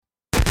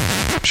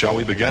Shall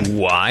we begin?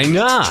 Why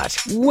not?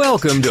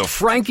 Welcome to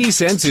Frankie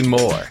Sense and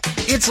More.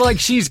 It's like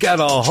she's got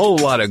a whole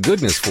lot of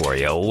goodness for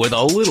you with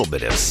a little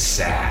bit of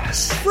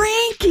sass.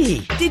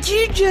 Frankie, did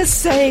you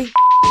just say...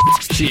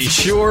 She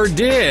sure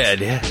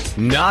did.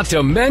 Not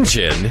to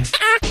mention,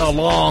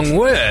 along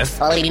with...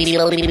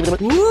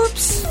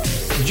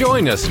 Whoops.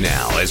 Join us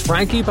now as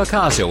Frankie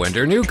Picasso and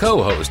her new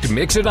co-host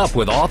mix it up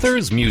with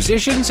authors,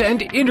 musicians,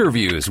 and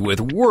interviews with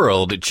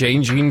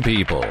world-changing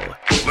people.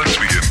 Let's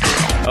begin.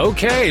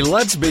 Okay,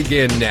 let's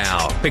begin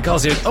now,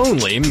 because it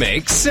only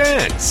makes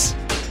sense.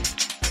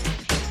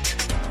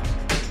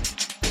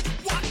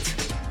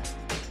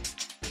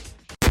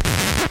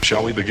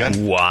 Shall we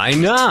begin? Why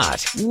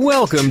not?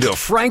 Welcome to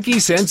Frankie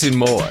Sense and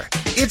More.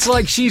 It's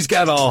like she's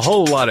got a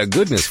whole lot of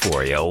goodness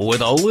for you with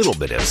a little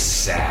bit of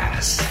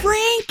sass.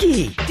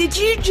 Frankie, did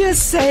you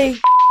just say...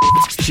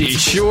 She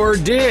sure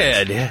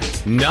did.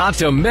 Not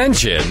to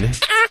mention,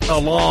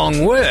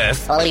 along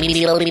with...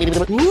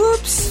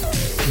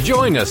 Whoops.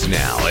 Join us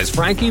now as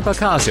Frankie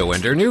Picasso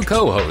and her new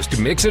co-host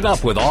mix it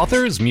up with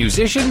authors,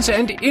 musicians,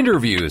 and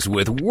interviews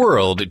with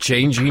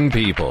world-changing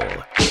people.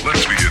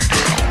 Let's begin.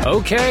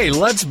 Okay,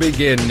 let's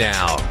begin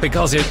now,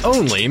 because it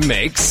only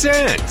makes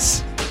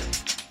sense.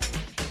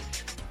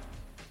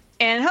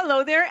 And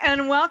hello there,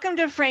 and welcome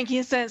to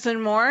Frankie Sense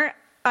and More.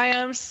 I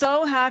am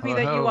so happy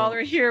that you all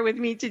are here with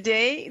me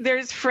today.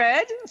 There's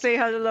Fred. Say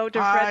hello to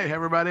Fred. Hi,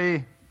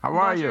 everybody. How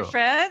are you?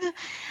 Fred.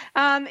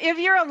 If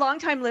you're a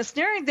longtime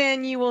listener,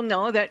 then you will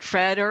know that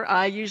Fred or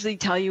I usually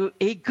tell you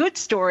a good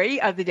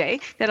story of the day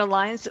that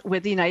aligns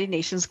with the United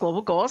Nations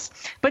global goals.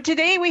 But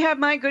today we have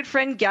my good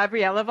friend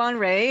Gabriella Van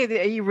Rij,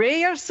 a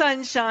ray of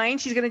sunshine.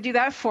 She's going to do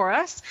that for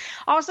us.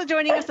 Also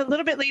joining us a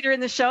little bit later in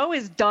the show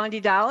is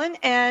Dondi Dahlin,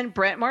 and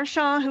Brent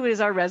Marchand, who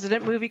is our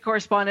resident movie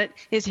correspondent,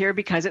 is here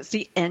because it's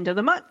the end of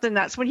the month, and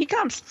that's when he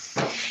comes.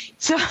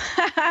 So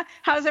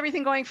how's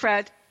everything going,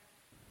 Fred?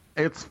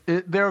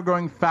 They're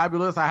going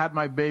fabulous. I had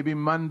my baby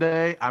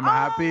Monday. I'm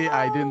happy.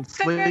 I didn't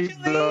sleep.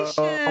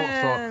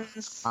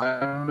 Congratulations.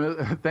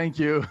 Thank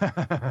you.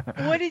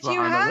 What did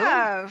you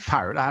have?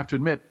 Tired, I have to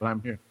admit, but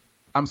I'm here.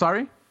 I'm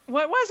sorry?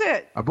 What was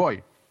it? A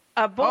boy.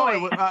 A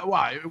boy.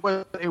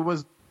 Oh, it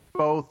was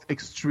both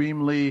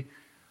extremely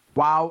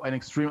wow and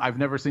extreme. I've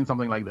never seen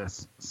something like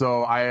this.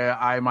 So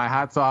I my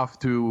hats off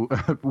to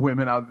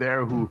women out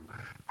there who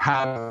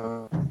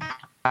have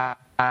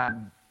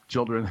had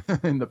children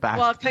in the past.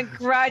 Well,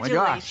 congratulations. Oh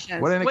my gosh,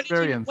 what an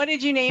experience. What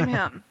did you name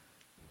him?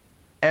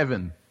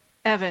 Evan.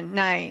 Evan,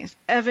 nice.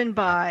 Evan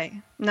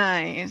Bye,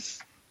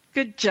 nice.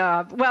 Good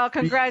job. Well,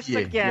 congrats B-A.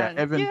 again.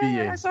 Yeah, Evan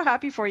B.A. I'm so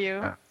happy for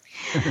you.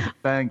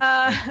 Thanks.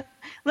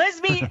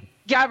 Let's meet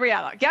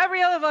Gabriella.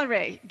 Gabriella Van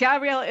Rij.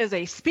 Gabriella is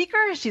a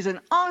speaker. She's an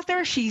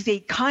author. She's a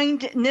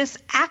kindness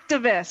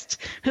activist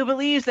who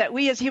believes that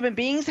we as human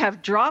beings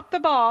have dropped the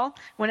ball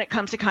when it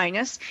comes to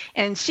kindness.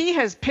 And she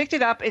has picked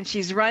it up and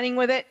she's running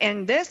with it.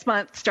 And this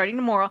month, starting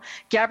tomorrow,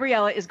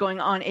 Gabriella is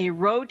going on a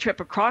road trip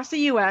across the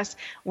U.S.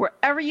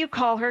 Wherever you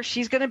call her,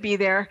 she's going to be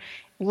there.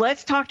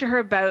 Let's talk to her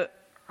about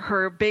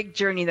her big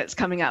journey that's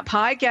coming up.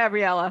 Hi,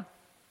 Gabriella.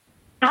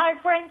 Hi,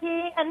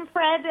 Frankie and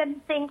Fred,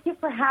 and thank you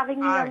for having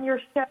me on your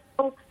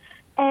show.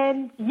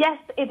 And yes,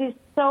 it is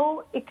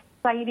so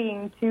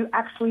exciting to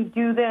actually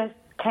do this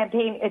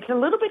campaign. It's a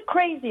little bit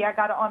crazy, I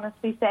got to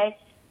honestly say.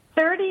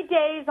 30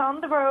 days on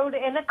the road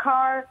in a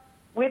car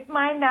with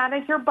my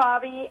manager,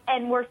 Bobby,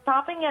 and we're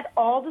stopping at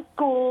all the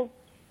schools.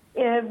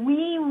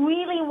 We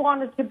really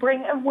wanted to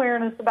bring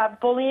awareness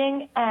about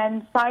bullying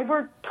and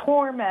cyber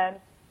torment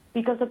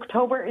because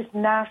October is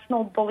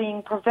National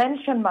Bullying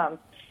Prevention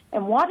Month.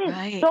 And what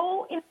is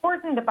so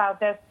important about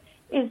this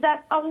is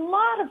that a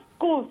lot of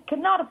schools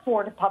cannot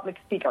afford a public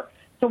speaker.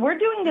 So we're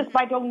doing this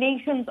by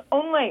donations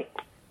only.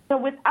 So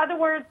with other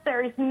words,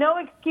 there is no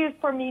excuse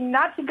for me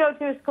not to go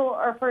to a school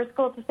or for a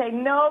school to say,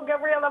 no,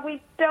 Gabriella,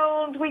 we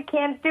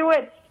can't do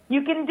it.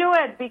 You can do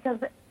it because,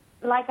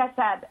 like I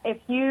said,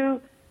 if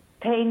you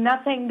pay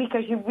nothing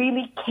because you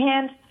really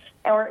can't,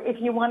 or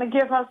if you want to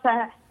give us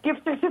a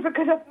gift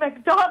certificate of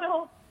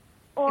McDonald's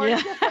or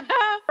just a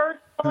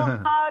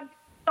personal hug,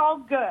 it's all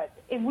good.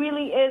 It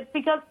really is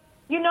because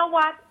you know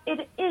what?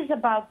 It is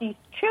about these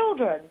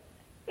children.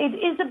 It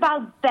is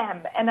about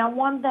them, and I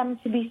want them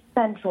to be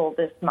central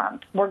this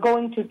month. We're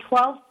going to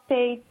 12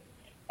 states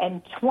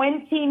and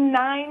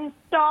 29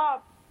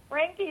 stops.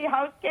 Frankie,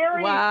 how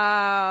scary.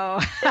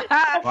 Wow.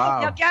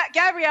 Wow. Now,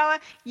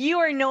 Gabriella, you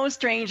are no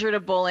stranger to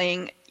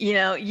bullying. You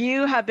know,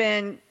 you have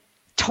been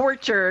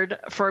tortured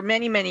for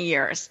many, many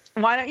years.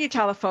 Why don't you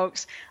tell the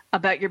folks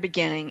about your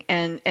beginning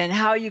and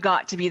how you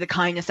got to be the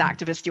kindness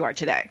activist you are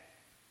today?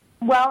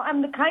 Well,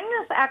 I'm the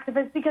kindness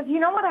activist because you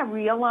know what I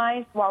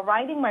realized while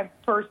writing my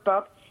first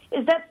book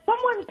is that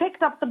someone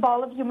picked up the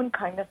ball of human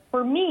kindness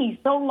for me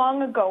so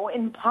long ago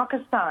in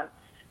Pakistan.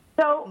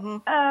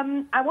 So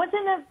I was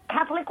in a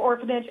Catholic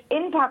orphanage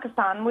in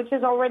Pakistan, which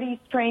is already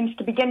strange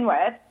to begin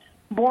with,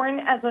 born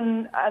as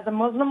a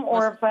Muslim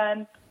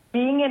orphan,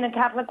 being in a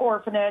Catholic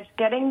orphanage,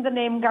 getting the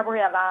name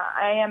Gabriella.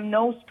 I am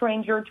no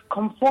stranger to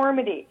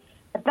conformity.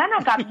 But then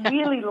I got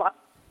really lucky.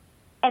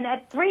 And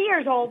at 3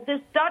 years old,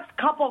 this Dutch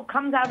couple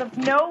comes out of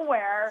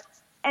nowhere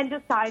and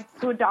decides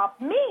to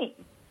adopt me.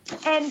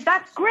 And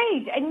that's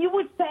great. And you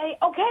would say,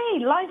 okay,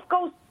 life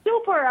goes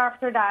super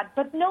after that.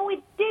 But no,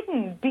 it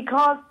didn't,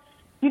 because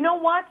you know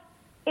what?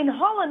 In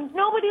Holland,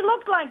 nobody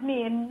looked like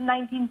me in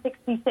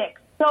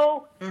 1966.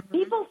 So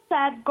people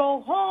said,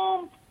 go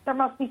home, there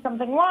must be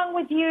something wrong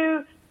with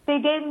you. They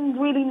didn't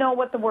really know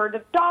what the word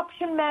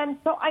adoption meant.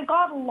 So I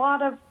got a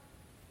lot of,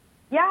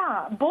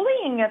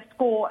 bullying at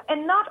school.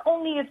 And not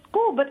only at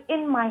school, but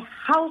in my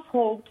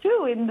household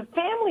too, in the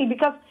family,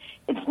 because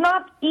it's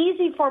not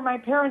easy for my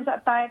parents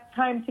at that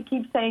time to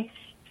keep saying,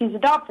 she's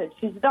adopted,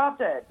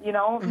 you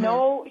know.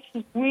 No,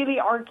 she's really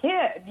our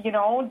kid, you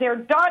know. They're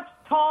Dutch,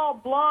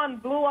 tall,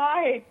 blonde,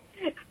 blue-eyed.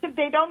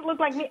 They don't look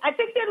like me. I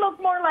think they look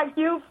more like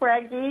you,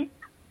 Frankie.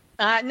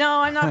 No,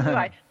 I'm not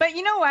blue-eyed. But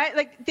you know what?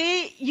 Like,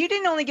 you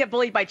didn't only get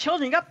bullied by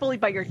children, you got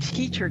bullied by your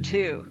teacher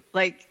too.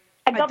 Like,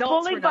 I got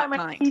adults bullied were by not my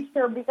kind.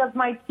 teacher because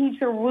my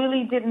teacher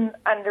really didn't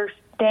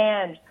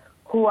understand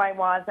who I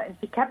was, and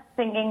she kept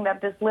thinking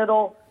that this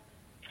little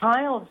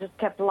child just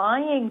kept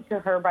lying to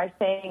her by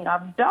saying,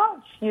 I'm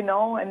Dutch, you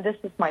know, and this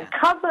is my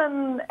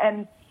cousin.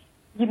 And,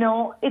 you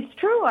know, it's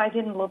true, I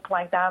didn't look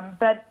like them.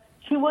 But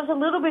she was a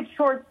little bit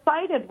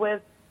short-sighted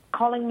with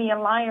calling me a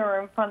liar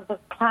in front of the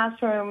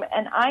classroom,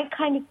 and I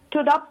kind of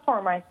stood up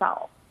for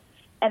myself.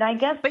 And I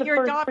guess But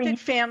your adopted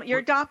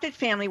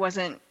family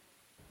wasn't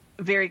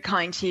very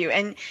kind to you.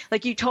 And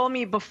like you told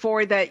me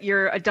before that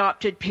your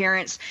adopted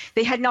parents,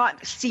 they had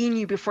not seen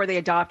you before they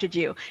adopted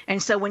you.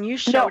 And so when you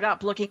showed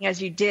up looking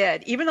as you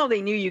did, even though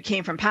they knew you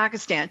came from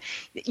Pakistan,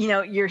 you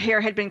know, your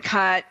hair had been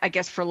cut, I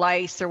guess, for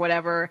lice or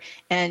whatever.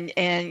 And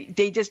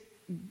they just,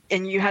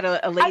 and you had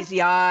a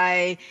lazy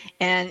eye,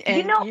 and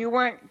you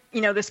weren't,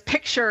 you know, this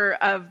picture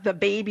of the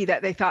baby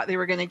that they thought they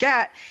were going to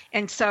get.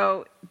 And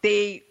so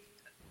they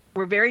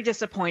were very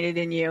disappointed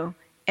in you,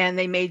 and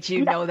they made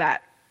you know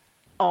that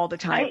all the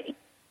time.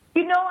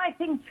 I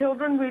think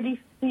children really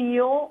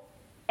feel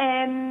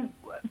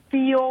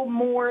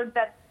more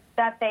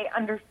that they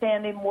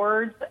understand in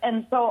words.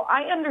 And so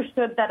I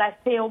understood that I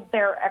failed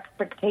their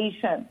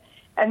expectation.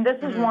 And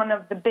this is one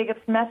of the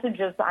biggest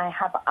messages I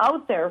have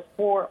out there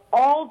for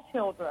all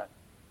children,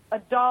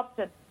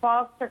 adopted,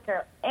 foster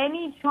care,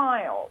 any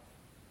child.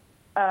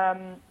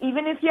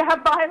 Even if you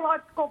have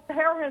biological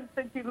parents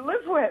that you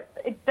live with,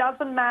 it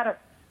doesn't matter.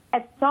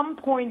 At some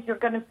point, you're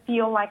going to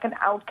feel like an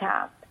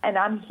outcast. And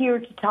I'm here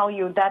to tell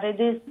you that it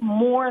is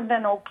more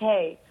than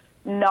okay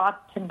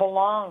not to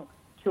belong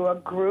to a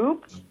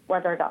group,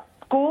 whether that's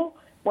school,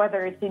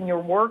 whether it's in your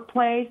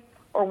workplace,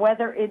 or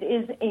whether it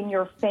is in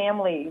your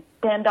family.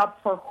 Stand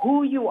up for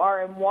who you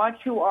are and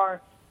what you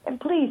are, and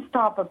please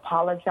stop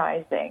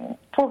apologizing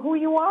for who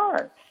you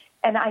are.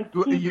 And I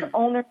teach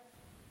ownership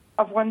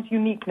of one's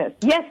uniqueness.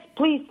 Yes,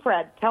 please,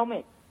 Fred, tell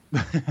me.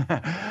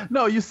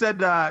 No, you said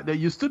that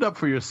you stood up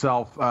for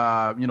yourself.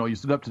 You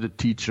stood up to the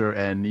teacher,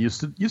 and you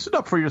stood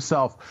up for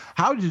yourself.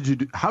 How did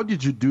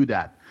you do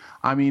that?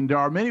 I mean, there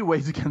are many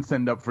ways you can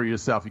stand up for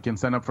yourself. You can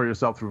stand up for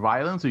yourself through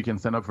violence, or you can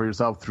stand up for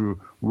yourself through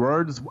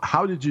words.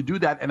 How did you do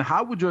that, and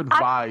how would you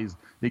advise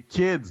the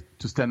kids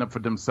to stand up for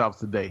themselves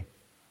today?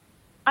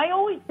 I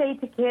always say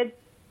to kids,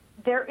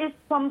 there is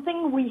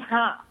something we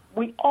have.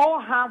 We all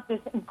have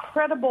this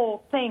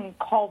incredible thing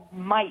called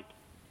might,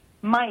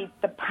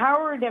 the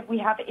power that we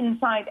have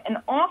inside. And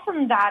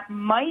often that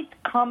might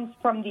comes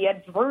from the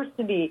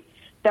adversity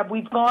that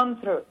we've gone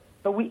through.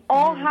 But we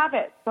all have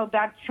it. So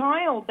that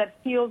child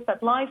that feels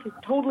that life is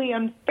totally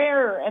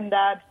unfair and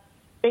that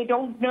they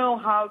don't know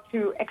how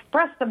to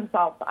express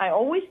themselves, I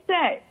always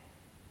say,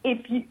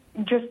 if you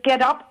just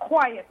get up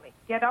quietly,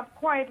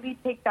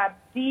 take that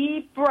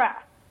deep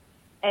breath,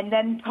 and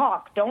then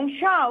talk. Don't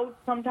shout.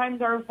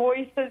 Sometimes our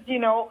voices,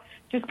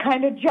 just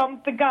kind of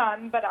jump the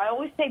gun. But I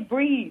always say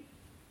breathe.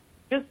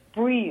 Just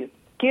breathe.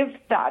 Give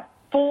that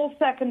full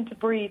second to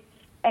breathe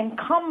and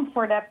come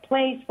for that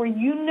place where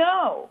you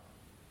know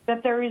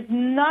that there is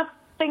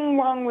nothing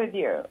wrong with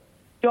you.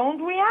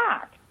 Don't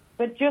react,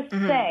 but just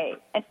say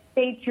and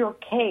state your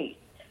case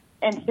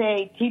and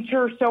say,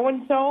 teacher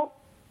so-and-so,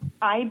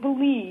 I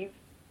believe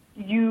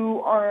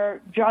you are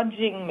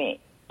judging me.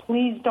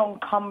 Please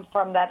don't come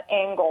from that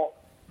angle.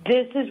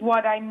 This is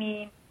what I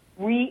mean.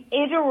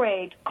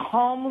 Reiterate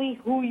calmly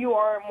who you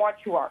are and what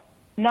you are.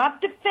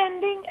 Not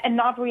defending and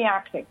not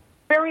reacting.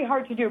 Very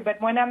hard to do, but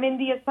when I'm in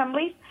the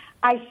assemblies,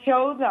 I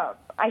show them.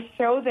 I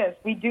show this.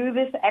 We do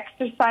this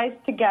exercise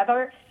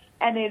together,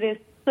 and it is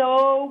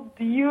so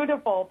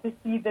beautiful to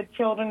see the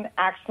children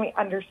actually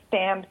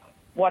understand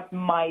what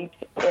might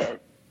is.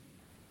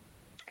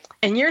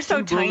 And you're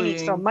so tiny,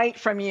 so might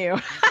from you.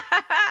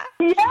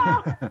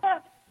 Yeah,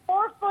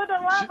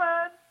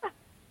 4'11".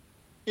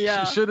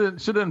 Yeah.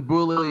 Shouldn't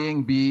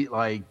bullying be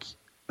like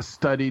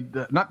studied,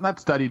 not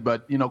studied,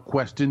 but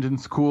questioned in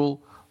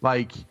school,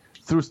 like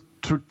through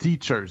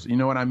teachers? You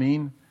know what I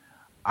mean?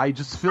 I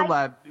just feel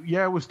that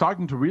we're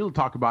starting to really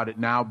talk about it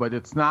now, but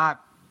it's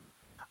not.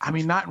 I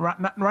mean, not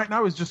right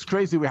now. It's just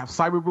crazy. We have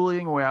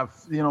cyberbullying. We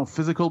have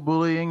physical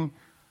bullying.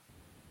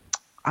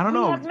 I don't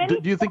know.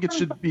 Do you think it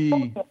should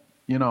be?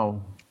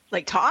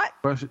 Like taught?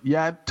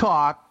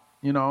 Taught,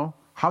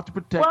 how to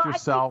protect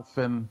yourself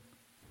Well,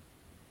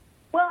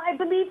 I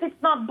believe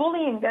it's not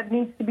bullying that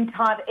needs to be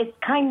taught. It's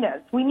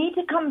kindness. We need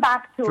to come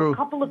back to a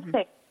couple of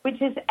things,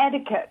 which is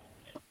etiquette.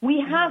 We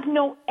have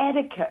no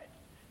etiquette.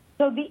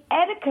 So the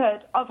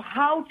etiquette of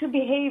how to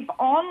behave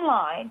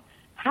online,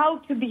 how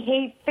to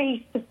behave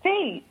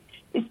face-to-face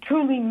is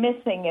truly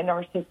missing in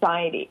our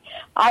society.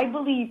 I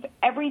believe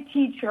every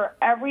teacher,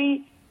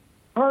 every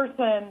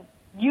person,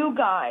 you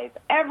guys,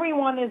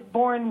 everyone is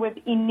born with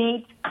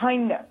innate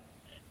kindness.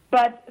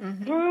 But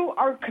through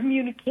our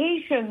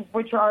communications,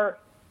 which are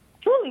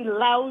truly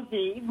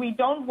lousy, we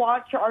don't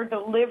watch our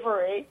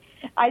delivery,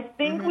 I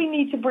think we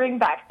need to bring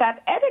back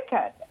that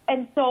etiquette.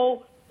 And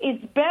so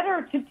it's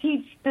better to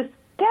teach the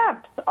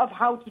steps of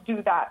how to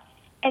do that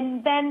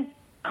and then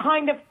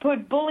kind of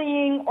put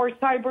bullying or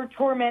cyber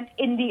torment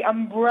in the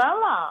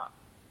umbrella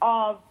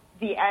of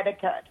the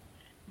etiquette,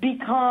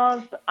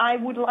 because I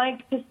would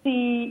like to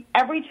see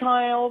every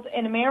child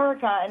in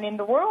America and in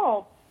the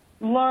world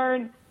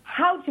learn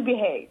how to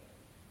behave.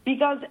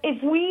 Because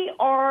if we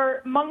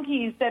are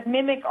monkeys that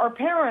mimic our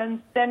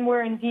parents, then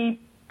we're in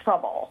deep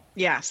trouble.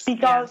 Yes.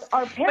 Because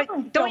our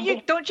parents don't you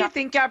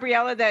think,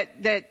 Gabriella,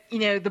 that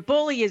the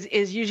bully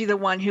is usually the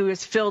one who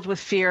is filled with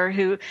fear,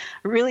 who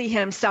really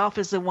himself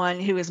is the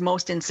one who is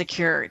most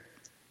insecure,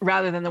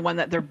 rather than the one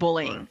that they're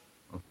bullying?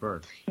 Of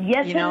course.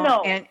 Yes and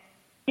no.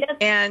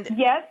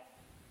 Yes.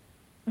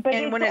 But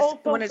and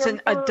when it's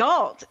an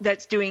adult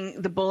that's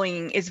doing the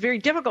bullying, it's very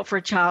difficult for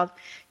a child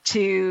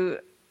to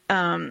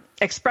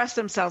express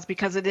themselves,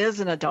 because it is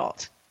an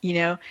adult,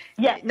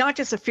 not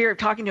just a fear of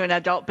talking to an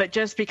adult, but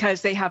just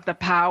because they have the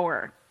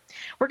power.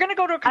 We're going to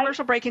go to a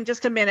commercial break in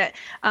just a minute,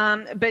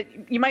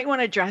 but you might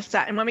want to address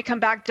that. And when we come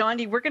back,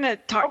 Dondi, we're going to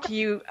talk to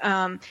you,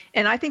 and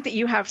I think that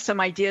you have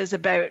some ideas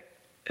about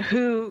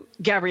who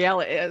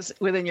Gabriella is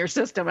within your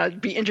system.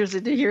 I'd be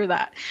interested to hear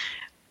that.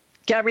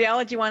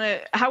 Gabriella,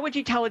 how would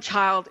you tell a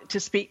child to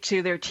speak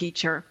to their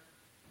teacher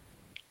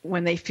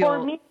when they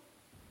feel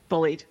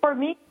bullied? For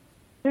me,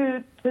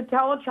 to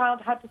tell a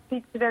child how to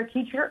speak to their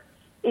teacher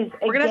is,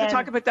 we're going to have to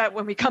talk about that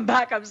when we come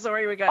back. I'm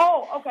sorry, we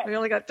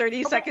only got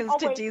 30 seconds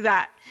to do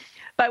that.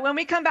 But when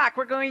we come back,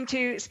 we're going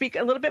to speak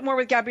a little bit more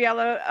with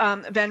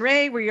Gabriella Van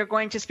Rij. We are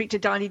going to speak to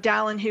Dondi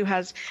Dahlin, who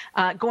has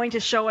going to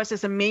show us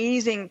this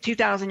amazing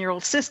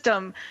 2,000-year-old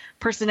system,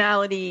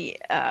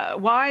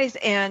 personality-wise.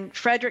 And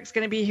Frederick's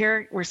going to be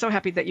here. We're so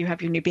happy that you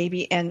have your new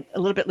baby. And a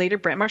little bit later,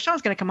 Brent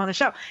Marchand's going to come on the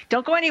show.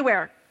 Don't go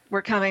anywhere.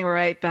 We're coming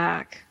right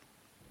back.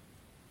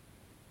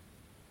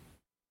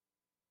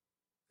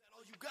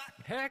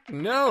 Heck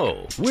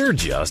no, we're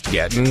just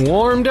getting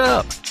warmed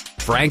up.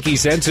 Frankie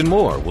Sense and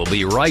More will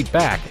be right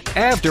back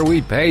after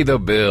we pay the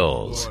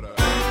bills.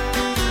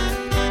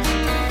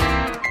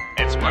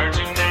 It's words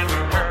you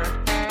never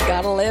heard.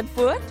 Got a lead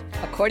foot?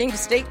 According to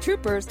state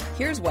troopers,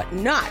 here's what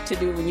not to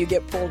do when you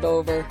get pulled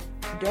over.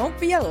 Don't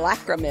be a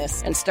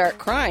lachrymous and start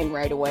crying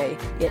right away.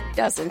 It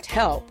doesn't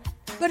help.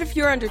 But if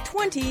you're under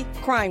 20,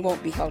 crying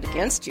won't be held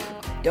against you.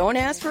 Don't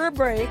ask for a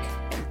break.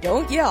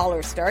 Don't yell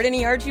or start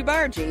any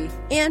argy-bargy.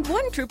 And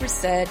one trooper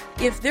said,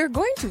 if they're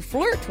going to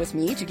flirt with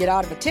me to get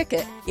out of a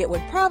ticket, it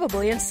would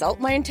probably insult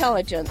my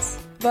intelligence.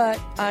 But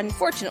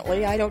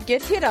unfortunately, I don't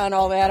get hit on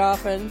all that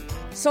often.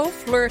 So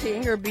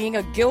flirting or being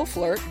a gill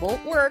flirt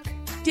won't work.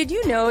 Did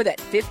you know that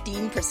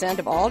 15%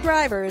 of all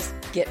drivers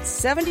get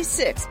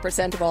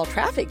 76% of all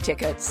traffic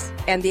tickets?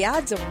 And the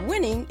odds of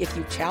winning if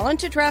you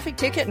challenge a traffic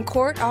ticket in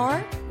court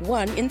are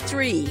 1 in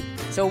 3.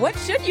 So what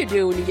should you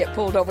do when you get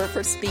pulled over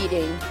for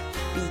speeding?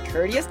 Be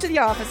courteous to the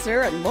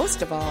officer, and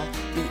most of all,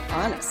 be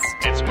honest.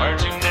 It's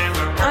words you never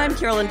heard. I'm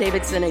Carolyn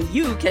Davidson, and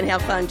you can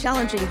have fun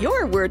challenging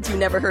your words you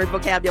never heard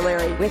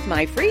vocabulary with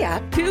my free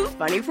app, Too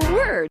Funny for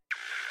Words.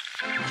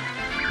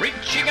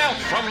 Reaching out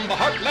from the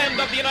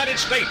heartland of the United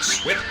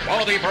States with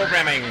quality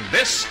programming,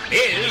 this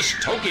is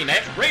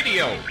TogiNet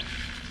Radio.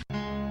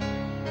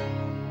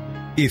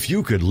 If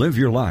you could live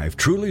your life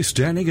truly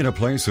standing in a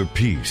place of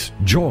peace,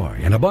 joy,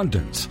 and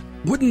abundance,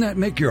 wouldn't that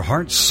make your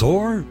heart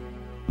soar?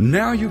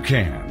 Now you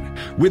can,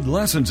 with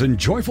Lessons in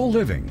Joyful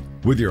Living,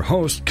 with your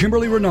host,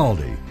 Kimberly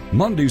Rinaldi,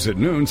 Mondays at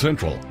noon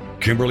Central.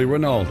 Kimberly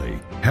Rinaldi,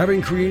 having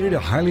created a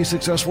highly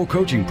successful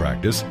coaching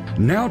practice,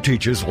 now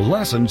teaches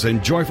Lessons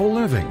in Joyful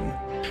Living.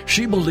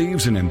 She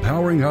believes in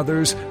empowering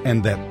others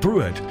and that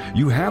through it,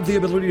 you have the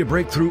ability to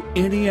break through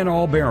any and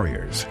all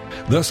barriers,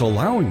 thus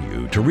allowing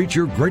you to reach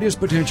your greatest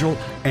potential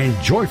and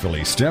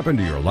joyfully step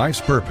into your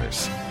life's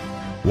purpose.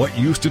 What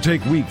used to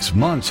take weeks,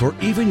 months, or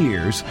even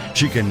years,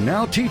 she can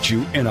now teach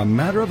you in a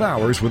matter of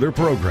hours with her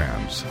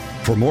programs.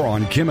 For more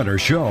on Kim and her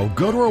show,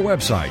 go to her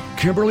website,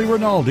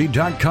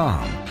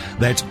 KimberlyRinaldi.com.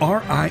 That's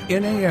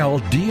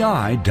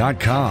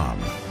RINALDI.com.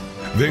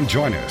 Then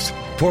join us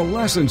for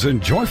Lessons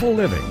in Joyful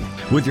Living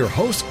with your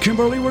host,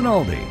 Kimberly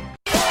Rinaldi.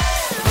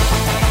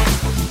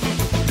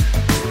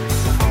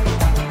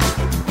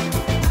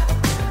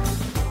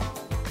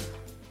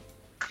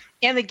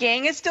 And the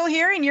gang is still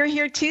here, and you're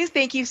here too.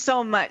 Thank you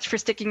so much for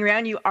sticking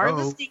around. You are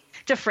listening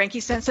to Frankie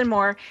Sense and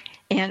More.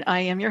 And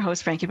I am your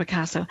host, Frankie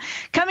Picasso.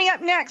 Coming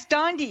up next,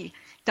 Dondi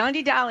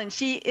Dahlin.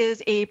 She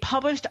is a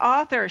published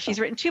author. She's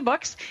written 2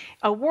 books,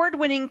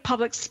 award-winning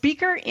public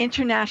speaker,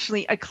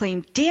 internationally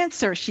acclaimed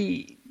dancer.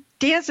 She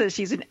dances.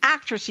 She's an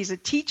actress. She's a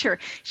teacher.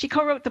 She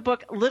co-wrote the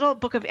book Little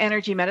Book of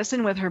Energy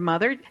Medicine with her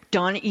mother,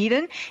 Dawn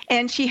Eden,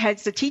 and she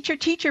heads the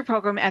teacher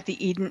program at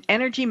the Eden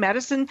Energy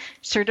Medicine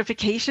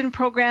Certification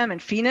Program in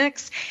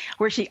Phoenix,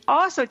 where she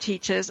also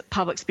teaches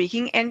public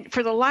speaking. And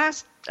for the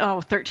last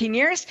 13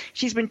 years,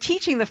 she's been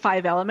teaching the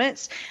 5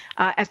 elements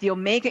at the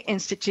Omega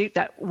Institute,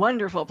 that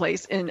wonderful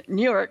place in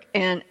New York,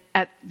 and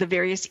at the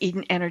various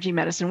Eden Energy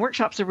Medicine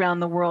workshops around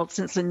the world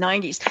since the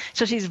 90s.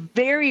 So she's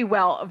very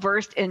well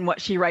versed in what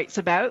she writes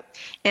about.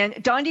 And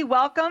Dondi,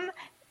 welcome.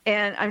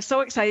 And I'm so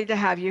excited to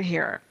have you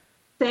here.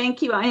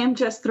 Thank you. I am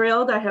just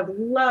thrilled. I have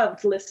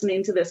loved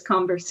listening to this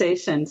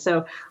conversation.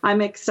 So I'm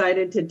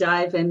excited to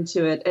dive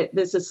into it.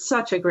 This is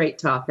such a great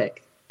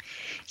topic.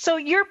 So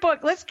your book,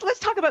 let's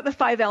talk about the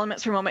 5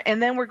 elements for a moment,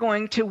 and then we're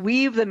going to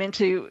weave them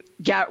into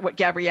what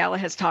Gabriella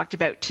has talked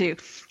about too,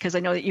 because I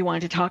know that you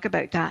wanted to talk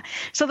about that.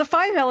 So the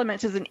 5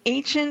 elements is an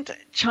ancient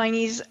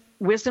Chinese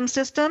wisdom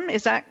system.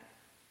 Is that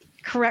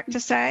correct to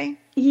say?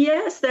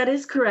 Yes, that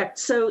is correct.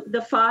 So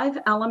the 5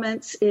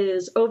 elements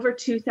is over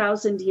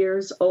 2,000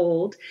 years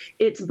old.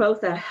 It's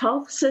both a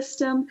health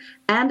system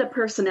and a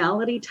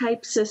personality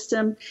type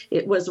system.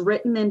 It was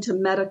written into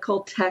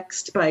medical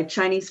text by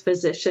Chinese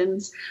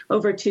physicians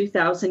over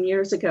 2,000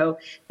 years ago.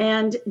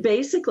 And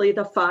basically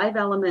the 5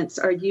 elements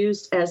are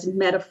used as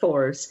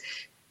metaphors.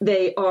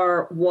 They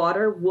are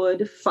water,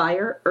 wood,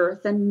 fire,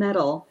 earth, and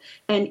metal.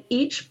 And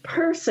each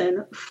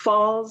person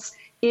falls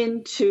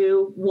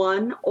into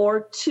 1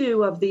 or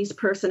 2 of these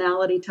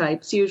personality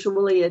types.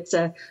 Usually it's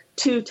a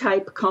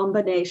 2-type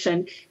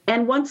combination.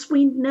 And once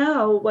we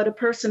know what a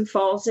person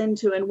falls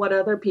into and what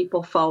other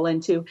people fall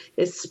into,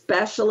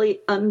 especially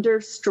under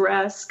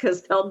stress,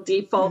 because they'll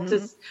default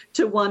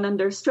to 1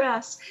 under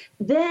stress,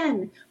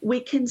 then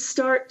we can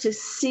start to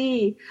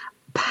see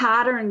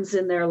patterns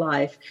in their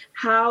life,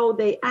 how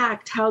they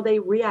act, how they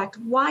react,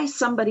 why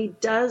somebody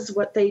does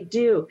what they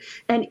do.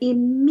 And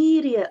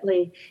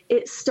immediately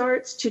it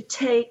starts to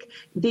take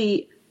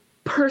the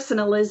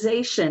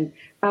personalization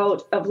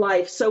out of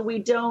life. So we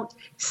don't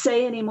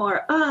say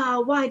anymore,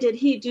 why did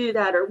he do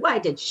that? Or why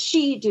did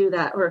she do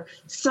that? Or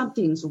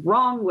something's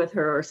wrong with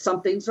her, or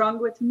something's wrong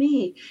with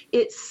me.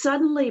 It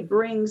suddenly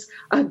brings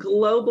a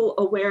global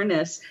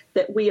awareness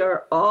that we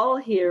are all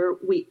here.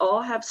 We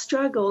all have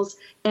struggles.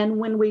 And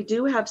when we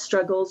do have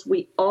struggles,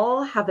 we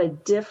all have a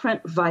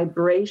different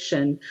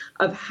vibration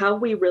of how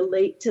we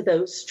relate to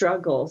those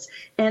struggles.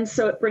 And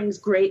so it brings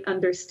great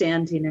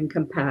understanding and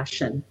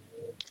compassion.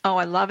 Oh,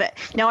 I love it.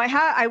 Now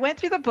I went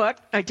through the book.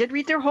 I did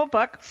read their whole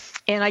book,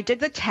 and I did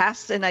the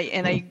tests, and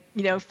I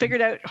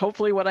figured out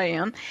hopefully what I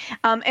am.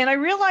 And I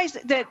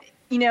realized that,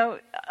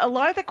 a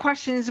lot of the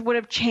questions would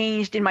have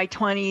changed in my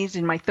 20s,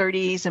 in my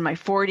 30s, and my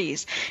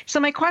 40s.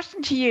 So my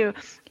question to you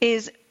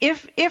is,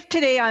 if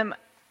today I'm,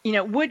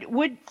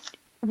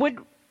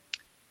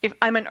 if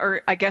I'm an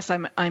earth, I guess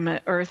I'm an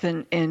earth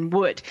and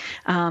wood.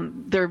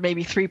 They're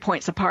maybe 3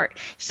 points apart.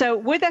 So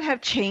would that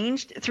have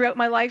changed throughout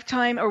my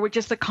lifetime, or would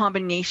just the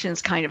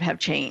combinations kind of have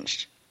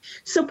changed?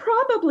 So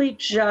probably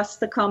just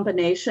the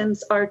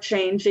combinations are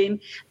changing.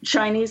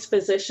 Chinese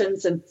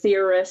physicians and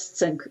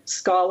theorists and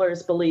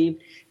scholars believe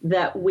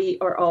that we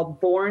are all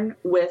born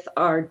with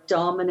our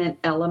dominant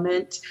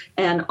element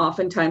and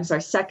oftentimes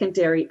our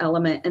secondary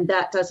element, and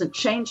that doesn't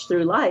change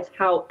through life.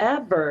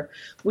 However,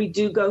 we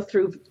do go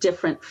through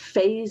different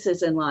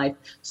phases in life.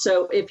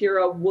 So if you're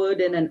a wood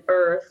and an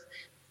earth,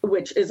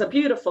 which is a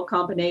beautiful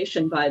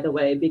combination, by the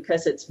way,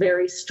 because it's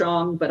very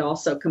strong but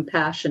also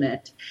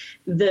compassionate.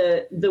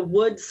 The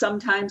wood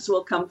sometimes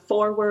will come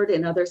forward.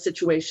 In other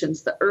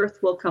situations, the earth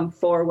will come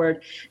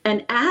forward.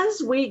 And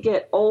as we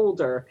get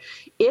older,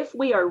 if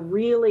we are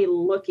really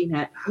looking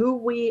at who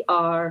we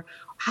are,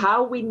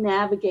 how we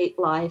navigate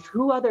life,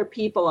 who other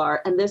people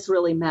are, and this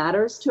really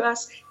matters to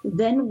us,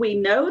 then we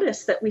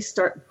notice that we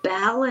start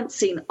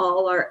balancing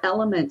all our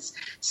elements.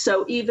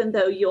 So even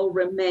though you'll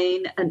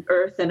remain an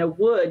earth and a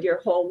wood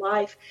your whole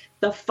life,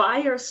 the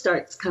fire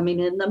starts coming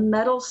in, the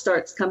metal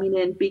starts coming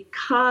in,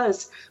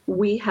 because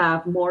we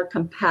have more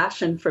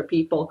compassion for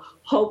people,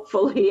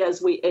 hopefully,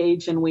 as we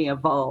age and we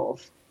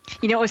evolve.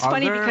 It's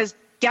funny because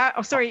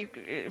sorry,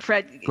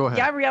 Fred. Go ahead.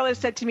 Gabriella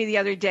said to me the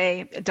other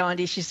day,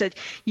 Dondi, she said,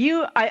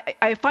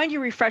 I find you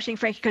refreshing,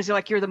 Frankie, because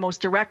you're the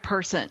most direct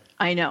person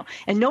I know.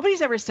 And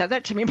nobody's ever said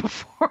that to me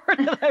before,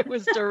 that I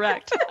was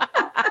direct.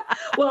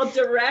 Well,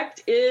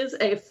 direct is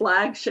a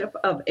flagship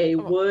of a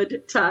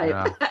wood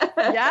type.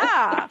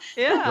 Yeah.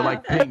 They're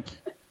like pink.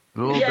 A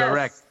little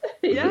direct.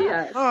 Yeah.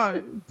 Yes.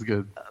 Oh, it's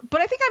good.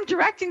 But I think I'm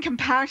direct and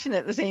compassionate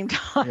at the same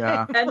time.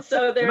 Yeah. And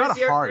so there's not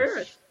your harsh.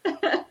 earth.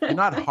 You're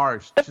not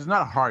harsh. She's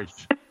not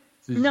harsh.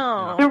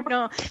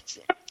 No.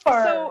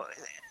 So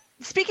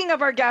speaking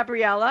of our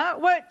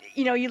Gabriella,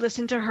 you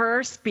listen to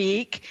her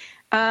speak.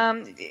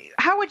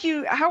 How would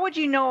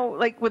you know,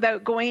 like,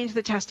 without going into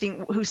the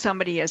testing, who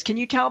somebody is? Can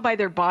you tell by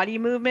their body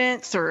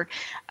movements or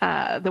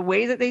the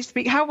way that they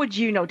speak? How would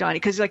you know, Dondi?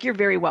 Because like you're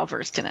very well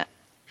versed in it.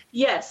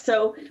 Yes.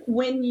 So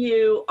when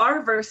you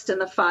are versed in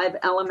the 5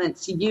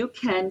 elements, you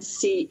can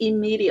see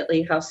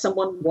immediately how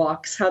someone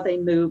walks, how they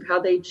move, how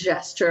they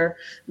gesture,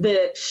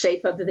 the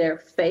shape of their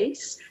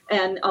face.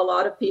 And a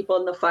lot of people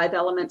in the 5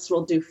 elements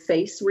will do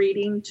face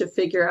reading to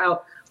figure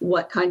out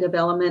what kind of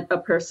element a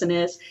person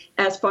is.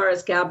 As far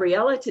as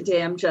Gabriella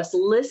today, I'm just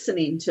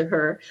listening to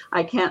her.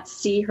 I can't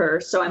see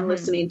her, so I'm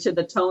listening to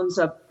the tones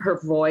of her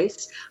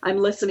voice. I'm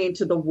listening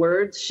to the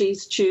words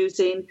she's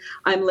choosing.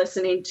 I'm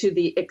listening to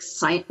the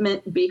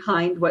excitement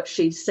behind what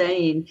she's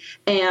saying.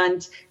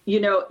 And, you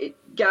know,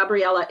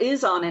 Gabriella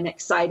is on an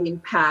exciting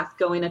path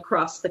going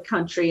across the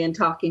country and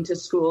talking to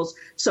schools,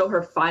 so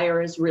her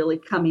fire is really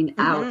coming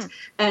out.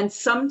 And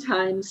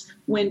sometimes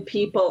when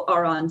people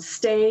are on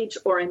stage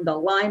or in the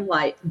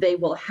limelight, they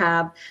will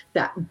have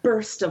that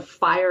burst of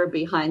fire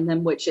behind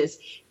them, which is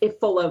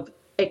full of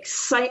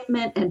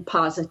excitement and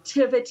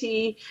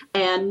positivity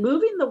and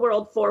moving the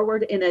world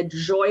forward in a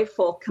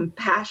joyful,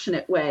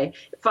 compassionate way.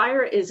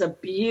 Fire is a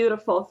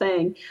beautiful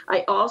thing.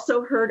 I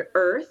also heard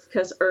earth,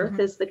 because earth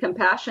is the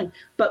compassion.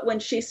 But when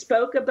she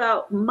spoke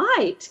about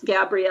might,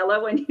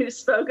 Gabriella, when you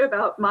spoke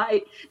about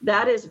might,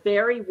 that is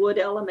very wood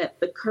element,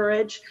 the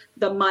courage,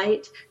 the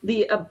might,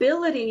 the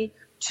ability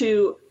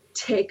to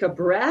take a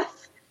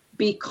breath,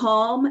 be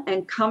calm,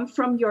 and come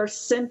from your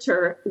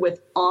center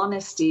with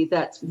honesty.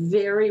 That's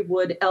very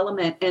wood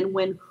element. And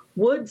when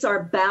woods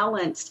are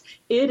balanced,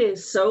 it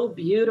is so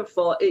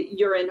beautiful.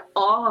 You're in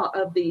awe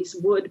of these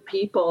wood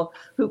people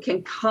who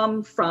can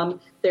come from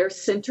their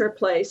center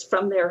place,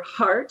 from their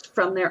heart,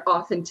 from their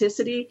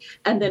authenticity,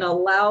 and then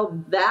allow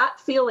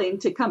that feeling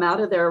to come out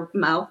of their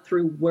mouth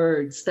through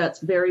words. That's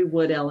very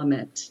wood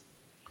element.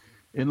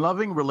 In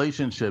loving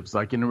relationships,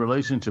 like in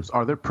relationships,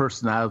 are there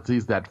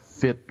personalities that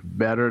fit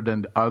better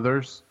than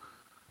others?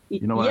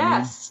 You know what I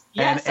mean?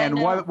 Yes.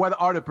 And what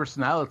are the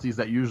personalities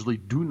that usually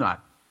do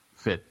not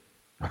fit?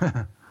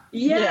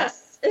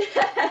 Yes.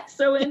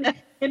 So in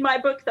my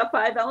book, The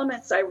 5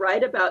 Elements, I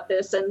write about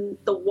this, and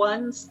the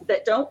ones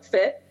that don't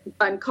fit,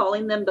 I'm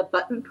calling them the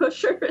button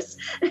pushers,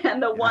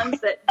 and the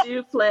ones that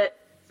do fit,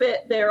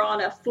 they're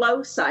on a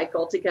flow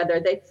cycle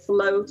together. They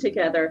flow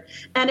together.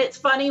 And it's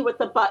funny with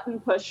the button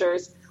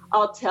pushers.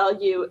 I'll tell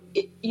you,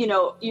 you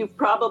know, you've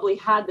probably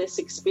had this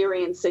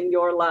experience in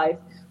your life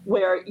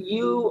where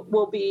you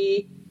will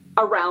be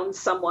around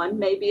someone,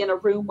 maybe in a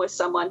room with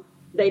someone.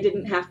 They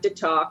didn't have to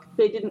talk.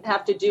 They didn't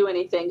have to do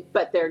anything,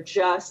 but they're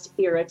just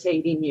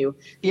irritating you.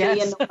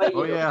 Yes. They annoy you.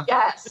 Oh, yeah.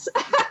 Yes.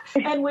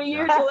 And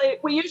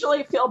we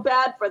usually feel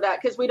bad for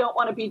that because we don't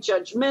want to be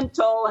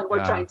judgmental and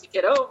we're trying to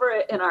get over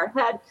it in our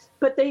head,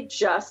 but they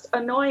just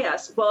annoy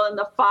us. Well, in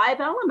the 5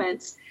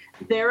 elements,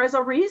 there is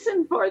a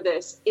reason for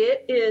this.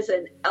 It is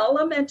an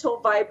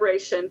elemental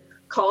vibration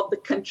called the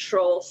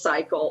control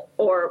cycle,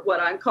 or what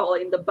I'm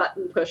calling the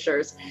button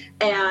pushers.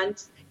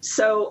 And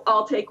so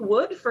I'll take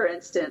wood, for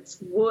instance.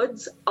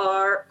 Woods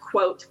are,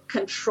 quote,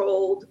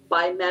 controlled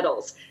by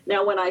metals.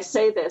 Now, when I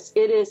say this,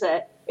 it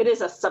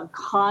is a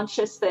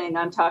subconscious thing.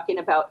 I'm talking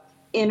about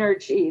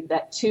energy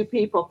that 2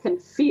 people can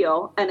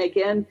feel. And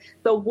again,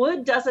 the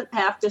wood doesn't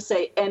have to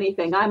say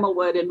anything. I'm a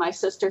wood, and my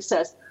sister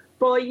says,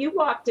 boy, you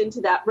walked into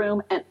that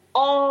room and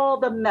all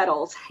the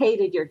metals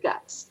hated your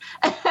guts.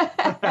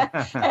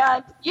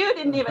 And you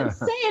didn't even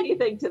say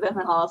anything to them.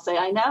 And I'll say,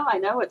 I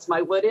know, it's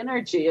my wood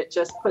energy. It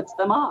just puts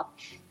them off.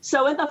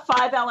 So in the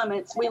 5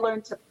 elements, we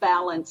learn to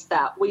balance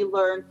that. We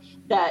learn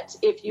that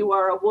if you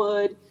are a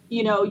wood,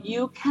 you know,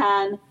 you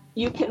can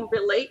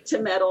relate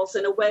to metals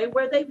in a way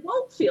where they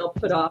won't feel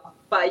put off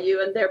by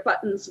you and their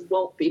buttons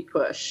won't be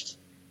pushed.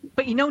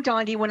 But you know,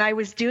 Dondi, when I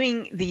was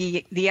doing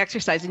the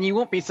exercise, and you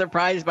won't be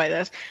surprised by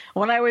this,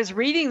 when I was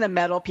reading the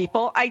metal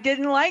people, I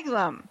didn't like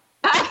them.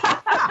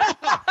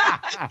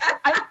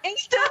 I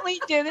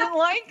instantly didn't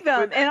like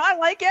them, and I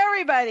like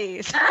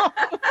everybody. So.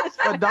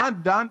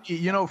 But Don,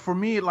 you know, for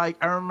me, like,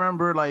 I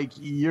remember, like,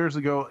 years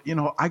ago, you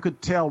know, I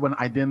could tell when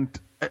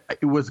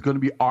it was going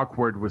to be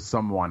awkward with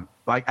someone.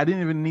 Like, I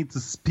didn't even need to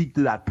speak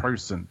to that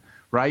person,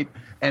 right?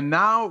 And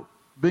now,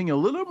 being a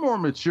little more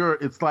mature,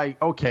 it's like,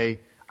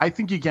 okay, I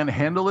think you can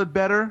handle it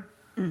better.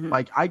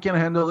 Like, I can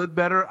handle it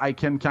better. I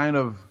can kind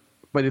of,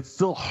 but it's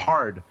still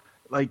hard.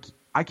 Like,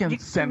 I can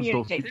sense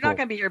those people. They're not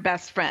going to be your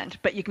best friend,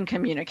 but you can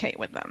communicate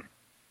with them.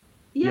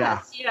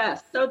 Yes.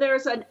 So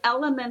there's an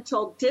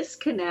elemental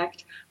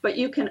disconnect, but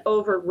you can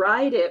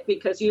override it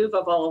because you've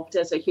evolved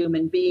as a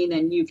human being,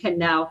 and you can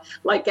now,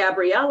 like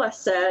Gabriella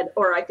said,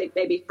 or I think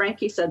maybe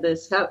Frankie said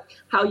this,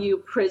 how you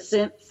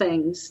present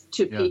things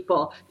to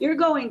people. You're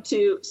going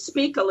to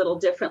speak a little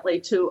differently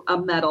to a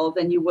metal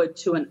than you would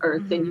to an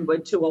earth, than you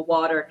would to a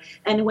water.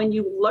 And when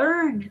you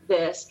learn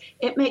this,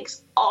 it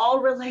makes all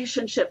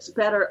relationships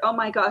better. Oh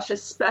my gosh,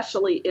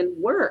 especially in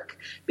work,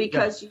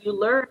 because you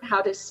learn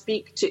how to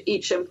speak to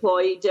each employee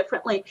employee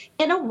differently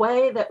in a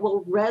way that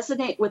will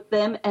resonate with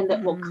them and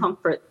that will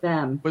comfort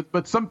them.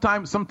 But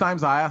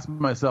sometimes I ask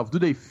myself, do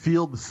they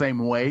feel the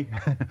same way?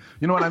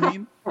 You know what I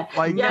mean?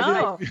 Like,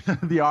 No.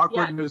 the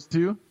awkwardness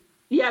too?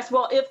 Yes,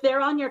 well, if they're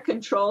on your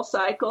control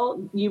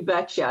cycle, you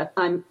betcha,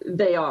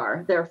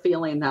 they're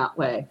feeling that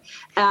way.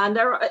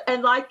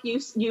 And like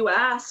you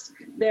asked,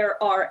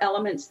 there are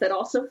elements that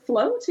also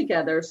flow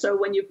together. So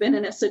when you've been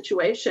in a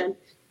situation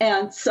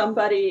and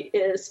somebody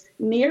is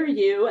near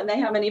you and they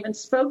haven't even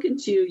spoken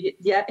to you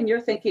yet, and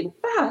you're thinking,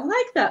 wow, I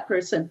like that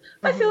person.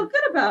 I feel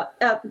good about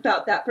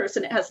that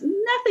person. It has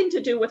nothing to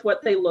do with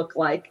what they look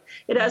like.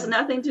 It has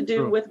nothing to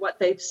do with what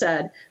they've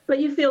said, but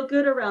you feel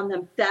good around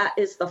them. That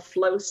is the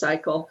flow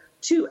cycle.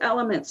 Two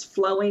elements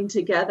flowing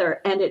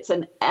together, and it's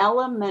an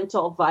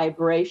elemental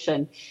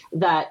vibration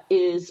that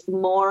is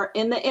more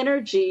in the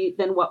energy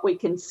than what we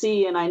can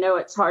see. And I know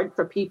it's hard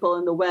for people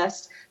in the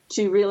West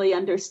to really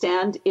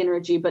understand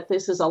energy, but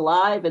this is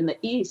alive in the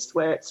East,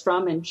 where it's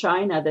from, in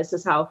China. This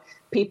is how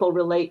people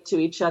relate to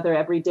each other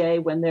every day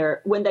when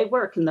they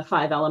work in the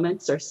 5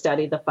 elements or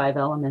study the 5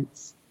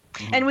 elements.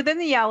 And within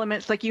the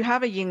elements, like, you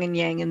have a yin and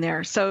yang in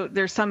there. So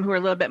there's some who are a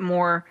little bit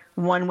more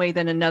one way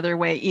than another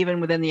way, even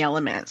within the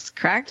elements,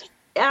 correct?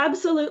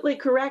 Absolutely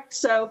correct.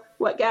 So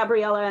what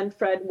Gabriella and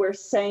Fred were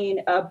saying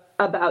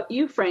about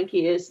you,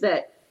 Frankie, is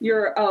that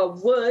you're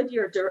wood,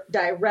 you're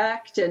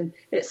direct, and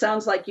it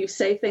sounds like you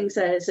say things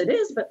as it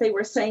is, but they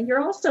were saying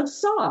you're also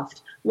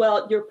soft.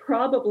 Well, you're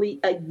probably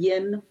a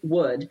yin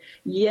wood.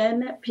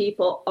 Yin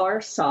people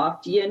are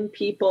soft. Yin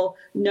people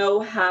know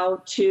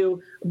how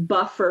to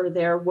buffer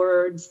their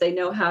words. They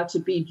know how to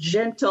be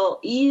gentle,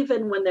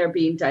 even when they're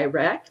being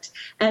direct.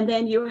 And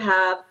then you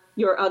have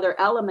your other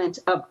element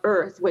of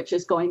earth, which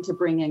is going to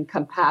bring in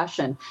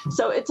compassion.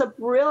 So it's a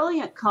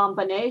brilliant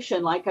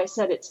combination. Like I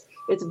said, it's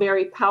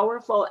very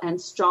powerful and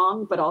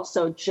strong, but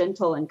also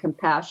gentle and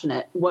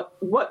compassionate.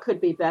 What could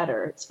be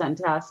better? It's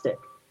fantastic.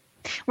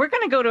 We're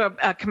going to go to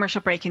a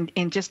commercial break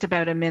in just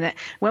about a minute.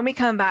 When we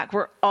come back,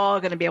 we're all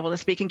going to be able to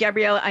speak. And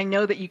Gabriella, I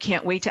know that you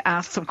can't wait to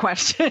ask some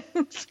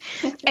questions.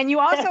 And you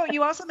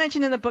also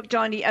mentioned in the book,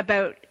 Dondi,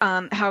 about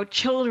how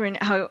children,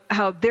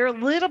 how they're a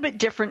little bit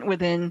different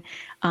within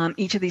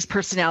each of these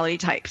personality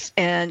types.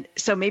 And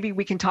so maybe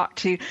we can talk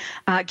to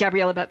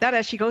Gabriella about that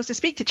as she goes to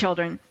speak to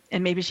children,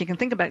 and maybe she can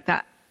think about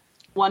that.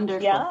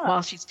 Wonderful.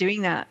 While she's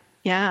doing that.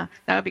 Yeah,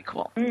 that would be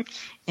cool.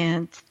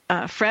 And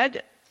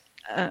Fred,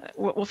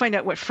 we'll find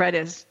out what Fred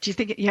is. Do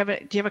you have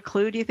a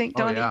clue? Do you think,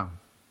 Dondi? Oh,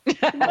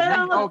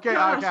 yeah. Okay.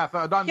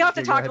 You'll have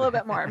to talk a little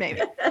bit more,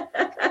 maybe.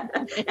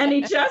 And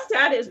he just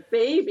had his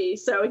baby,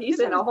 so he's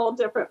in a whole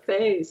different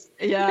phase.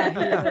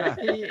 Yeah,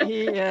 he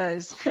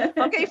is.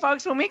 Okay,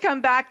 folks, when we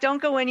come back,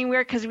 don't go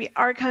anywhere, because we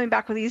are coming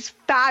back with these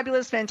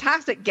fabulous,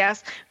 fantastic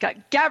guests. We've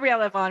got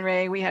Gabriella Van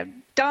Rij. We have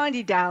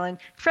Dondi Dahlin.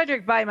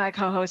 Frederick Bai, my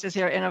co-host, is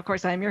here. And, of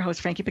course, I'm your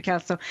host, Frankie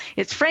Picasso.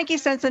 It's Frankie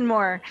Sense and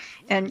More,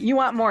 and you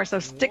want more, so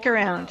stick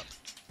around.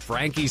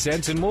 Frankie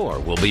Sense and More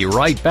will be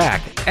right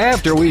back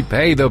after we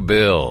pay the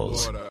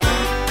bills.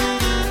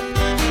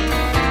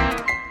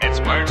 It's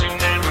words you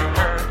never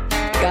heard.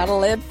 Got a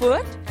lead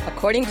foot?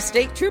 According to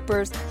state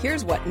troopers,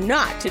 here's what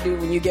not to do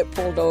when you get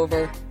pulled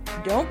over.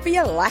 Don't be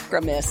a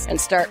lacrimous and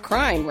start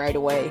crying right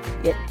away.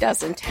 It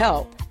doesn't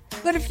help.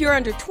 But if you're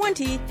under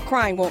 20,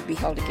 crying won't be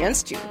held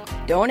against you.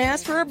 Don't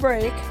ask for a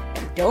break,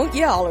 and don't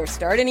yell or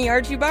start any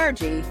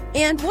argy-bargy.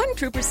 And one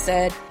trooper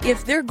said,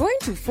 if they're going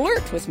to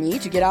flirt with me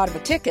to get out of a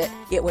ticket,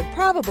 it would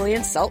probably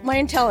insult my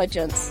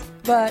intelligence.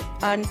 But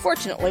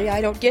unfortunately,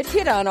 I don't get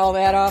hit on all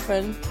that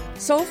often.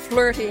 So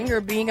flirting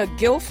or being a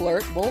gill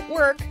flirt won't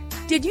work.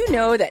 Did you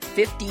know that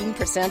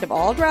 15% of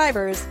all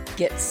drivers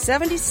get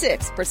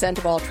 76%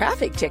 of all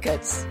traffic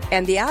tickets?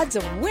 And the odds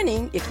of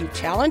winning if you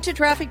challenge a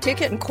traffic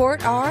ticket in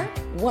court are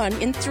 1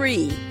 in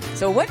 3.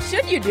 So what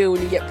should you do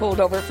when you get pulled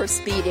over for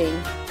speeding?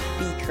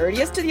 Be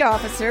courteous to the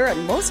officer,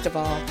 and most of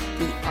all,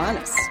 be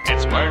honest.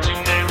 It's words you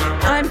never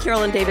heard. I'm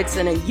Carolyn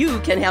Davidson, and you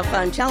can have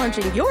fun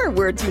challenging your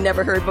words you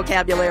never heard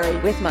vocabulary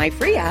with my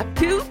free app,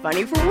 Too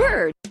Funny for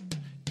Words.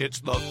 It's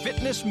the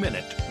Fitness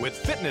Minute with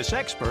fitness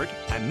expert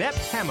Annette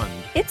Hammond.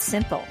 It's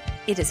simple.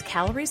 It is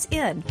calories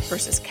in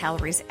versus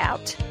calories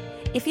out.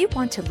 If you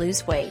want to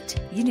lose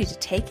weight, you need to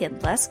take in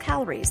less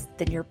calories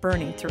than you're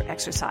burning through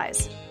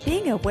exercise.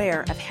 Being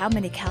aware of how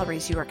many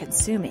calories you are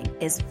consuming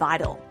is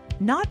vital.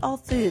 Not all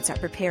foods are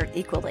prepared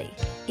equally.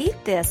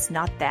 Eat this,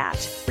 not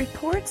that.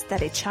 Reports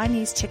that a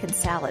Chinese chicken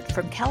salad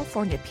from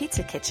California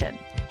Pizza Kitchen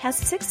has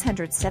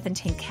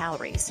 617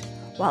 calories,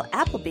 while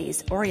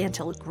Applebee's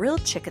Oriental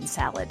Grilled Chicken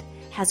Salad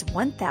has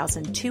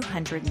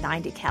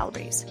 1,290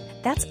 calories.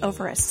 That's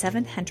over a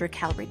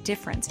 700-calorie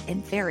difference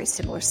in very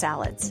similar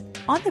salads.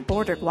 On the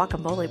Border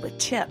guacamole with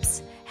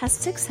chips has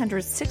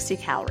 660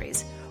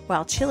 calories,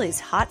 while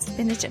Chili's hot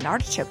spinach and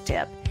artichoke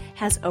dip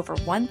has over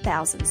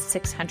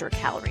 1,600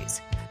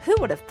 calories. Who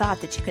would have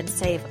thought that you can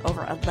save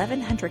over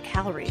 1,100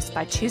 calories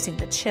by choosing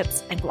the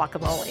chips and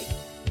guacamole?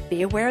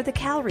 Be aware of the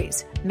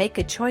calories, make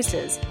good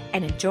choices,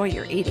 and enjoy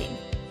your eating.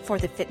 For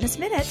the Fitness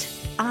Minute,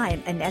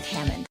 I'm Annette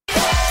Hammond.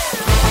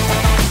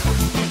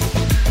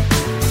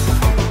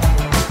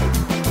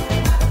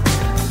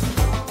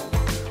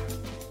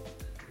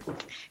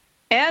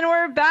 And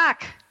we're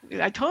back.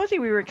 I told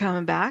you we were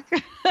coming back.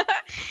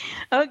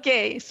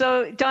 Okay,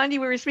 so Dondi, we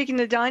were speaking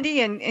to Dondi,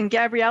 and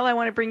Gabriella, I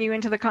want to bring you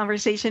into the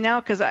conversation now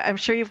because I'm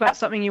sure you've got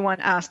something you want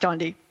to ask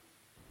Dondi.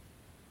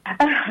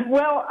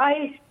 Well,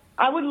 I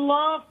would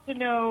love to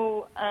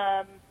know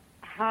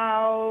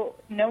how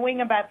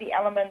knowing about the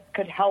elements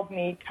could help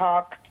me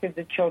talk to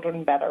the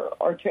children better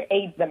or to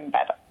aid them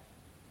better.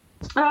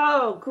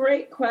 Oh,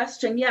 great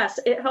question. Yes,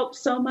 it helps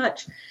so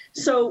much.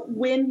 So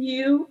when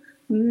you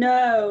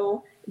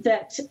know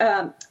that,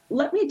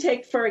 let me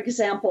take, for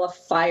example, a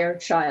fire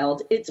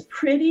child. It's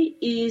pretty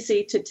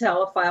easy to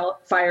tell a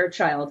fire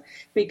child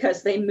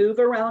because they move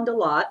around a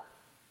lot.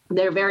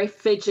 They're very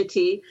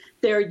fidgety.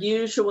 They're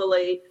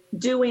usually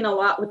doing a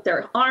lot with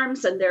their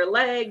arms and their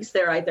legs.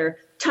 They're either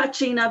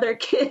touching other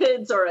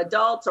kids or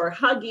adults or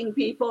hugging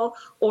people,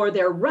 or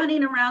they're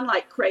running around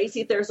like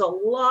crazy. There's a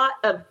lot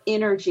of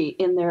energy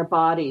in their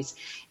bodies.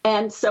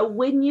 And so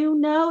when you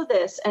know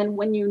this, and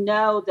when you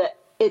know that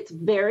it's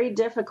very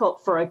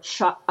difficult for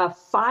a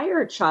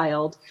fire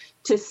child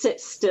to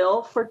sit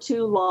still for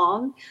too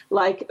long,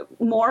 like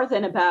more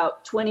than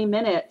about 20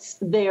 minutes,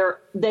 they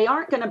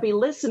aren't going to be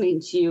listening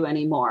to you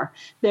anymore.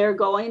 They're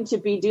going to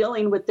be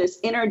dealing with this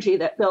energy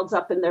that builds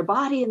up in their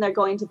body, and they're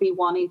going to be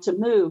wanting to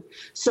move.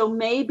 So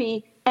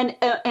maybe, and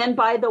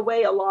by the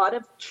way, a lot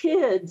of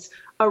kids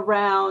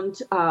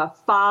around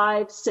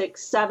 5,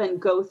 6, 7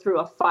 go through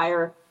a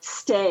fire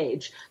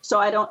stage. So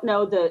I don't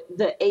know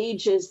the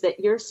ages that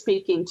you're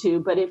speaking to,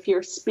 but if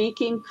you're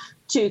speaking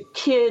to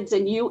kids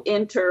and you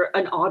enter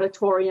an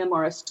auditorium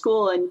or a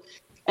school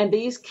and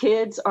these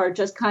kids are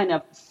just kind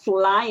of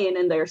flying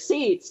in their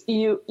seats,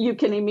 you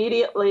can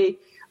immediately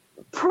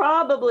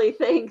probably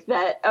think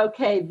that,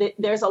 okay,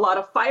 there's a lot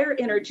of fire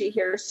energy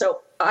here,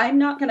 so I'm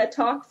not going to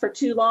talk for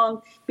too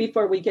long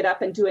before we get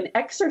up and do an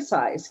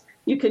exercise.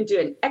 You can do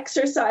an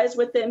exercise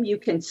with them. You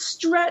can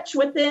stretch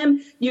with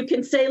them. You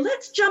can say,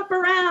 let's jump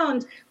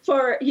around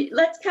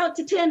let's count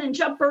to 10 and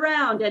jump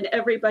around. And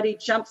everybody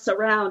jumps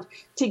around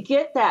to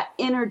get that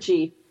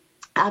energy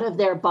out of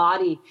their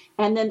body.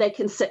 And then they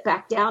can sit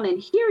back down and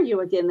hear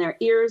you again. Their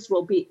ears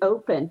will be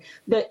open.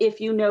 But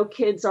if you know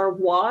kids are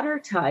water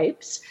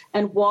types,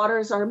 and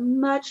waters are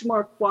much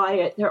more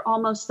quiet, they're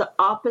almost the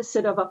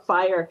opposite of a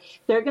fire.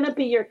 They're going to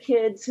be your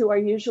kids who are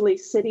usually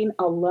sitting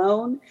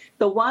alone.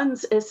 The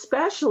ones,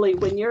 especially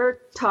when you're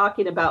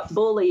talking about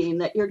bullying,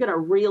 that you're going to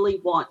really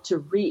want to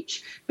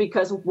reach,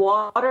 because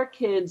water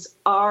kids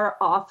are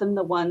often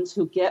the ones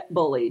who get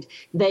bullied.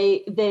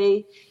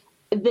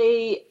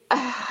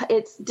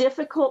 It's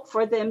difficult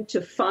for them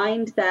to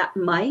find that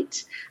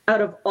might out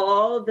of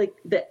all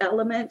the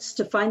elements,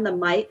 to find the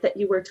might that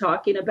you were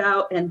talking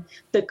about and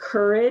the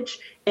courage.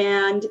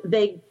 And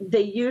they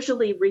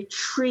usually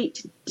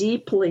retreat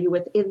deeply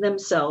within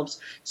themselves.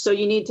 So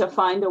you need to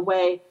find a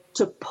way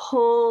to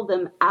pull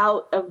them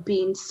out of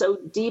being so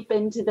deep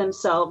into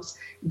themselves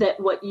that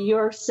what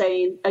you're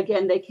saying,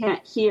 again, they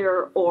can't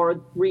hear,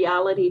 or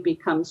reality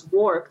becomes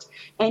warped.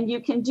 And you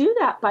can do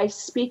that by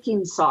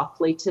speaking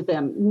softly to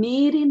them,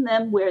 meeting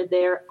them where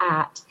they're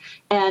at,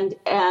 and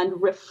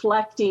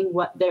reflecting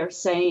what they're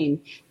saying,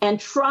 and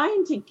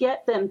trying to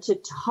get them to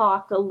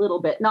talk a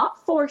little bit,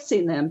 not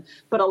forcing them,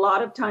 but a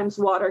lot of times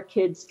water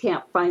kids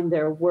can't find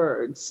their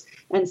words,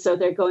 and so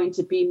they're going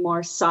to be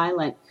more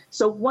silent.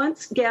 So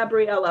once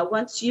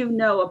you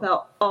know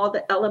about all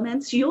the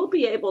elements, you'll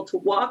be able to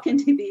walk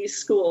into these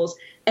schools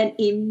and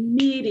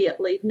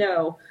immediately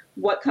know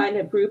what kind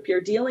of group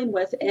you're dealing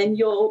with, and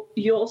you'll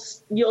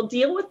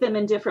deal with them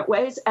in different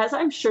ways, as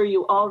I'm sure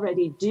you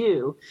already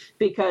do,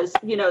 because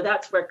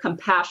that's where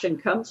compassion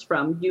comes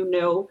from.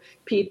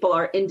 People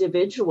are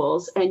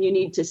individuals, and you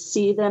need to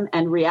see them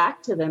and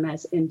react to them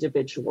as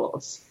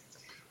individuals.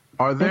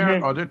 Are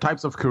there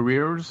types of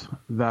careers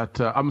that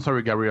I'm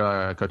sorry,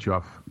 Gabriella, I cut you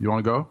off. You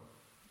want to go?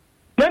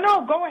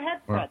 No, go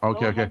ahead, Fred.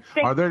 Okay.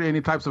 Are there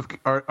any types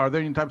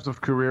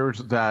of careers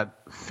that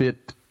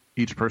fit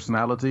each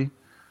personality?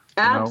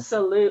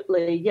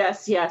 Absolutely.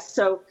 Yes.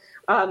 So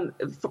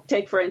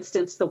take, for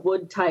instance, the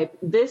wood type.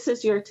 This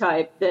is your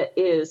type that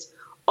is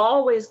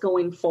always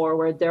going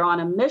forward. They're on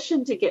a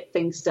mission to get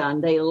things done.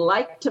 They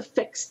like to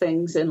fix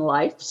things in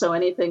life. So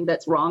anything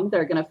that's wrong,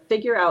 they're going to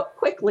figure out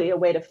quickly a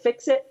way to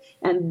fix it,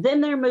 and then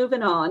they're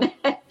moving on.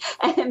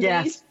 And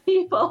These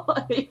people,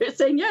 you're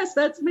saying, yes,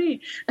 that's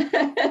me.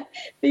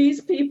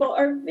 These people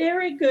are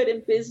very good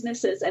in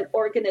businesses and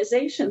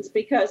organizations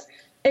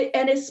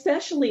and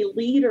especially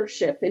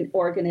leadership in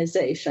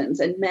organizations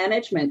and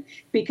management,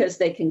 because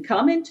they can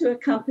come into a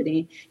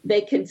company,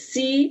 they can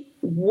see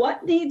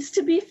what needs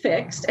to be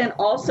fixed, and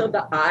also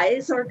the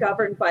eyes are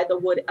governed by the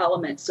wood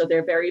element, so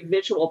they're very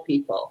visual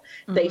people.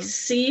 Mm-hmm. They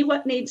see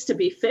what needs to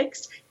be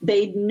fixed,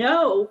 they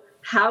know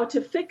how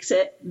to fix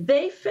it,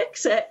 they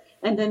fix it,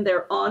 and then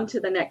they're on to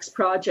the next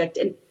project,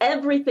 and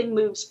everything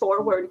moves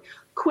forward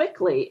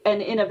quickly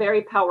and in a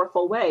very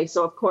powerful way.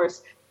 So, of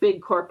course,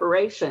 big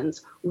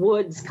corporations,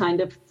 woods kind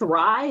of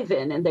thrive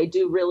in and they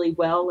do really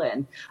well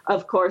in.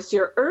 Of course,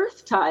 your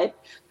earth type,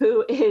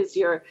 who is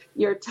your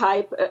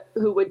type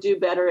who would do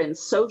better in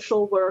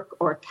social work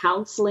or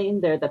counseling.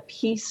 They're the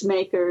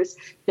peacemakers.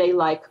 They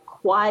like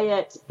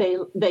quiet.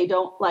 They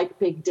don't like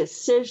big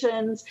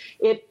decisions.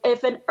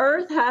 If an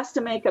earth has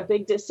to make a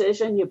big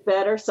decision, you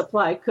better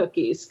supply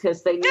cookies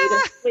because they need a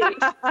sweet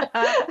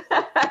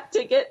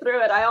to get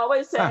through it. I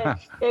always say,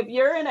 if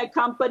you're in a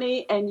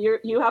company and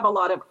you have a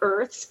lot of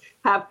earths,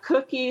 have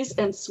cookies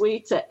and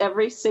sweets at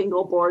every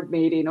single board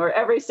meeting or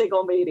every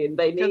single meeting.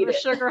 They need it.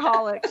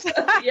 Sugarholics.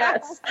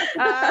 Yes.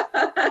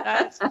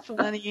 That's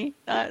funny.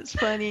 That's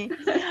funny.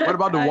 What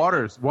about the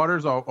waters?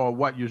 Waters are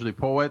what? Usually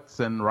poets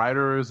and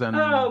writers and...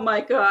 Oh, my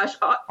gosh.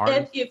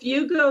 If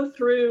you go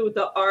through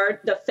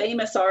the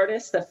famous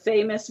artists, the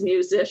famous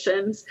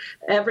musicians,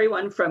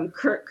 everyone from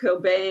Kurt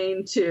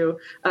Cobain to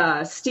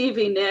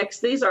Stevie Nicks,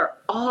 these are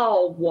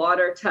all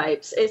water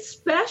types,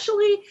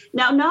 especially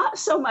now, not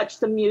so much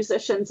the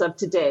musicians of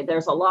today.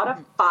 There's a lot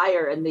of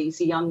fire in these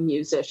young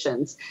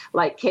musicians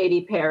like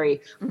Katy Perry,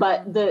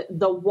 but the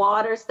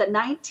waters, the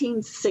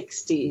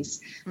 1960s,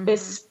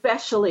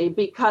 especially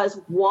because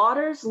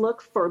waters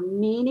look for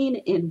meaning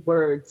in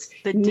words.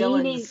 The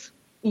Dylans.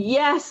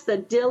 Yes, the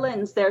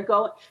Dylans.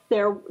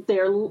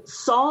 Their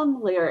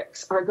song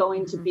lyrics are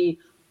going to be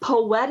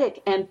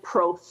poetic and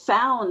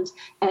profound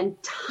and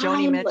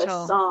timeless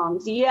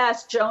songs.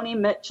 Yes, Joni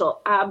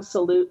Mitchell,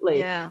 absolutely.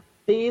 Yeah.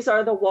 These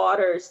are the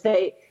waters.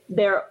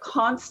 They're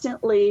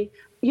constantly,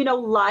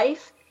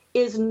 life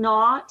is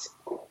not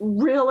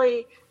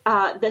really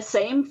the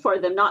same for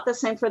them, not the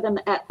same for them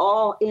at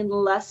all,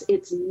 unless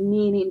it's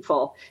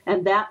meaningful.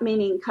 And that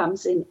meaning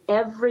comes in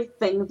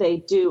everything they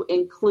do,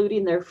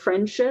 including their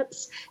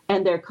friendships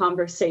and their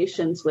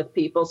conversations with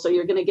people. So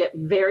you're going to get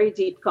very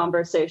deep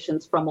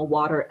conversations from a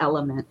water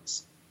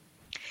element.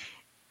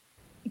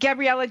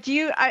 Gabriella, do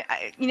you,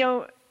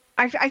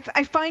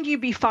 I find you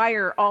be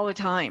fire all the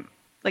time.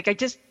 Like I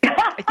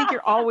think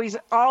you're always,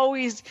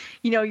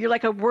 you're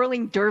like a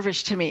whirling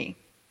dervish to me.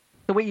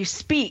 The way you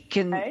speak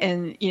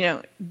and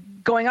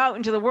going out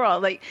into the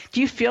world. Like,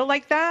 do you feel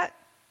like that?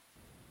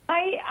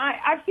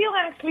 I feel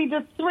actually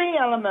the three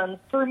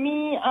elements. For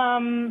me,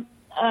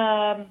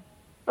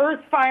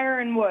 earth, fire,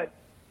 and wood.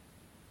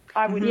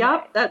 I would.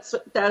 Yep,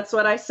 that's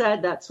what I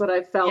said. That's what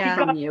I felt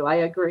from you. I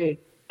agree.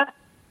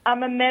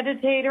 I'm a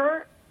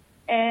meditator.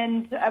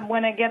 And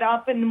when I get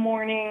up in the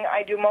morning,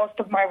 I do most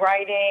of my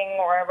writing,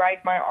 or I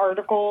write my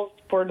articles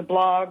for the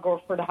blog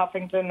or for the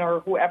Huffington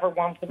or whoever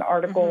wants an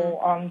article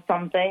on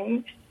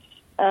something.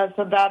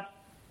 So that's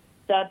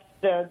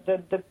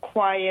the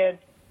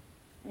quiet,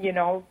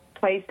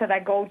 place that I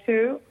go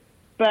to.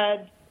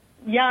 But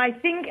yeah, I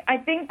think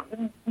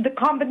the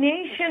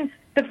combination,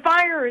 the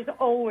fire is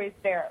always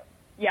there.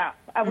 Yeah,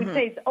 I would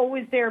say it's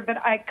always there. But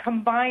I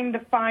combine the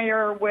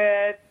fire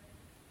with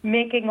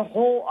making a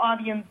whole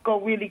audience go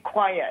really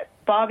quiet.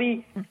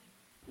 Bobby,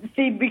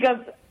 because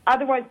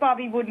otherwise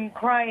Bobby wouldn't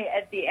cry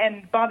at the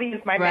end. Bobby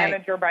is my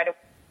manager, by the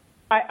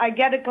way. I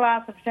get a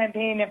glass of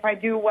champagne if I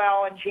do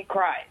well and she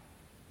cries.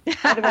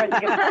 Otherwise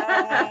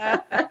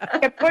I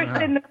get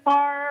pushed in the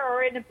car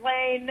or in a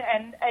plane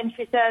and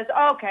she says,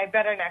 okay,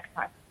 better next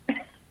time.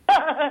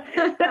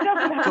 That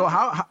doesn't happen. So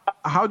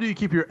how do you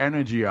keep your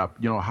energy up?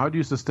 How do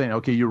you sustain?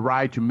 Okay, you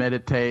write, you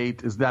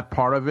meditate. Is that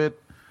part of it?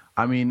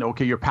 I mean,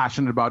 okay, you're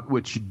passionate about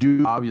what you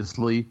do,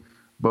 obviously,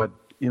 but,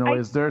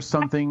 is there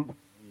something?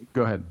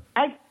 Go ahead.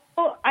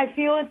 I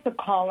feel it's a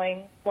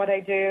calling, what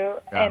I do,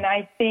 and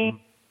I think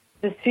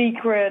the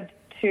secret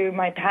to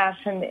my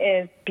passion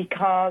is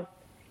because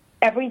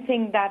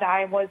everything that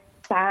I was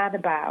sad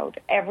about,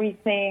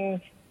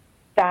 everything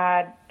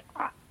that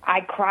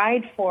I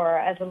cried for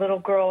as a little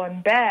girl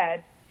in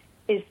bed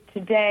is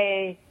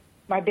today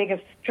my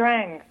biggest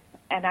strength.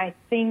 And I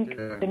think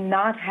to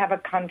not have a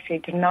country,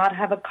 to not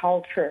have a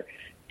culture,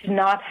 to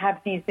not have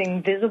these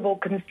invisible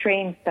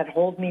constraints that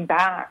hold me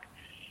back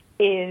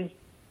is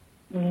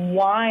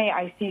why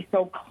I see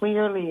so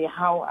clearly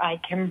how I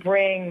can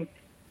bring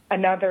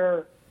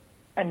another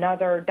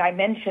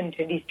dimension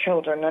to these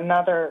children,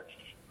 another,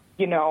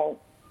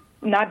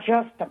 not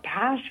just a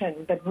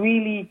passion, but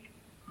really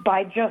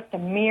by just a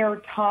mere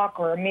talk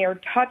or a mere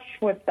touch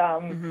with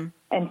them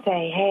and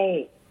say,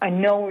 hey, I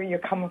know where you're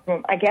coming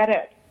from. I get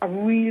it. I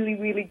really,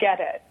 really get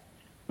it.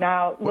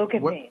 Now, look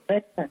at me.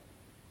 Listen.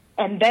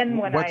 And then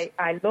when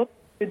I look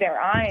through their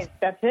eyes,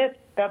 that's it.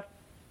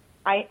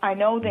 I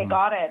know they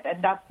got it,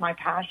 and that's my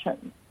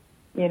passion.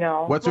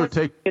 What's your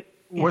take?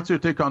 What's your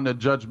take on the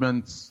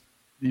judgments?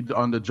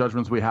 On the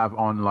judgments we have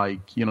on,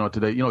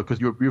 today, because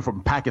you're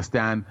from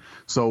Pakistan,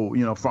 so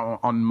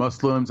on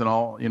Muslims and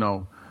all,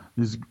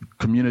 this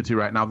community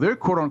right now, they're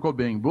quote unquote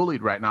being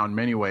bullied right now in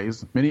many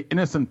ways. Many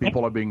innocent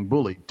people are being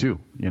bullied too.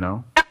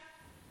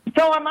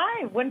 So am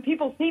I. When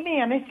people see me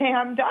and they say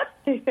I'm Dutch,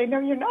 they say, no,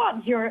 you're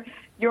not.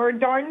 You're a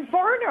darn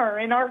foreigner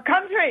in our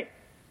country.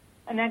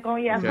 And I go,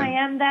 yes, I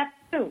am that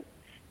too.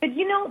 But,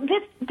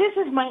 this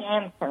is my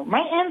answer. My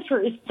answer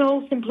is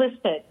so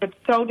simplistic but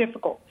so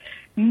difficult.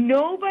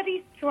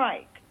 Nobody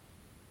strike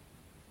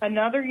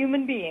another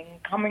human being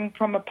coming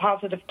from a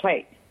positive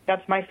place.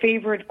 That's my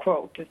favorite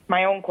quote. It's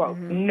my own quote.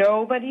 Mm-hmm.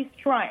 Nobody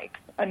strikes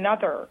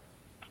another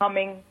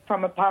coming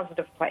from a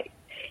positive place.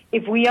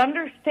 If we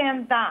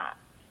understand that,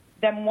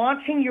 then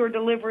watching your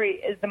delivery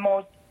is the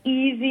most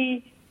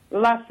easy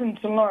lesson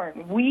to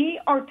learn. We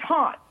are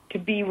taught to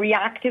be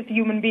reactive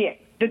human beings.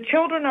 The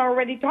children are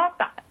already taught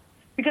that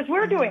because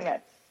we're doing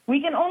it.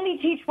 We can only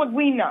teach what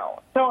we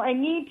know. So I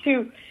need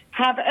to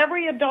have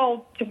every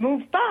adult to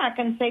move back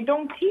and say,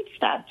 don't teach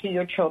that to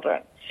your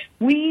children.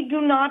 We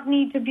do not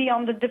need to be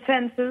on the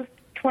defensive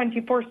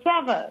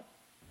 24/7.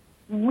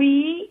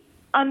 We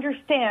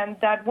understand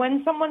that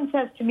when someone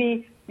says to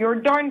me, you're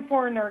a darn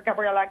foreigner,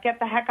 Gabriella, get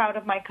the heck out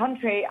of my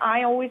country,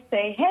 I always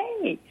say,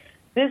 hey,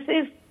 this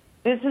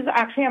is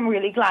actually, I'm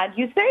really glad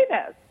you say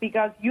this,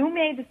 because you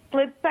made a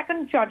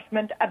split-second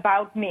judgment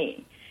about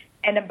me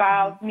and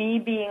about me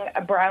being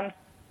a brown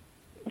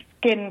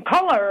skin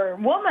color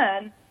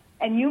woman,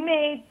 and you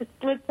made the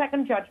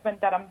split-second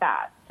judgment that I'm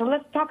bad. So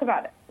let's talk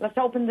about it. Let's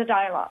open the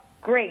dialogue.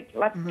 Great,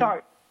 let's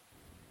start.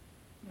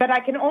 But I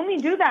can only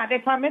do that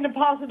if I'm in a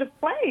positive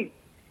place.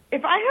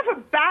 If I have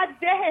a bad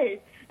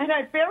day and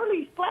I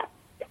barely slept,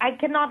 I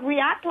cannot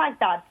react like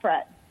that,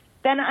 Fred.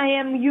 Then I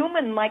am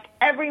human like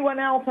everyone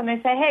else, and I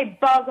say, hey,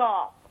 buzz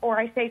off, or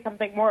I say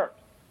something worse.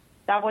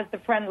 That was the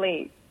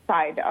friendly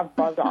side of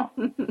buzz off.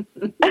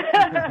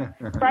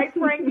 Right,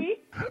 Frankie?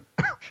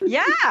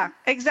 Yeah,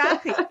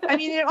 exactly. I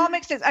mean, it all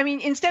makes sense. I mean,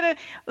 instead of,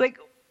 like,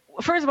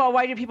 first of all,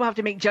 why do people have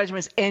to make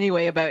judgments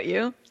anyway about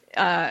you?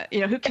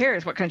 Who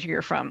cares what country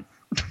you're from?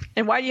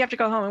 And why do you have to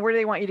go home? And where do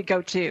they want you to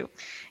go to?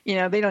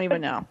 They don't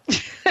even know.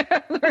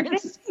 We're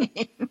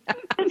insane.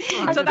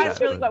 So that's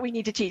really what we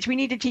need to teach. We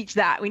need to teach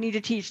that. We need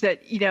to teach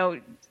that,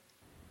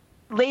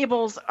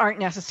 labels aren't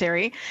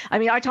necessary. I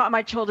mean, I taught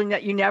my children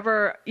that you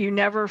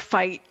never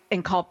fight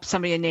and call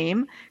somebody a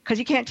name, because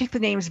you can't take the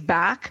names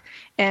back,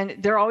 and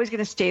they're always going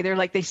to stay there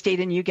like they stayed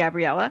in you,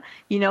 Gabriella.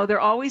 They're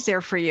always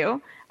there for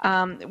you.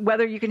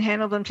 Whether you can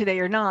handle them today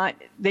or not,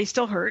 they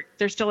still hurt.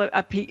 There's still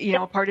a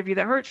part of you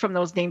that hurts from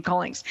those name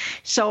callings.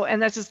 So, and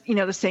that's just,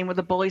 the same with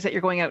the bullies that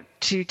you're going out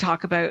to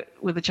talk about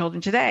with the children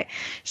today.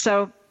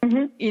 So,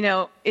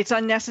 it's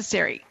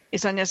unnecessary.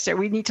 It's unnecessary.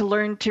 We need to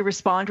learn to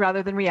respond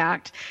rather than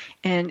react.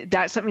 And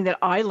that's something that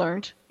I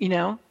learned,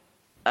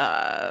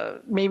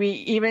 maybe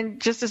even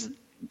just as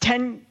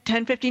 10,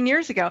 15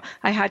 years ago,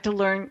 I had to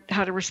learn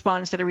how to respond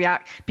instead of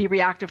be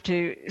reactive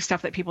to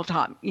stuff that people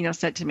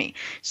said to me.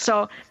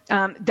 So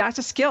that's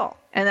a skill,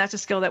 and that's a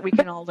skill that we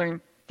can all learn.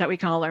 We're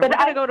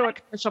going to go to a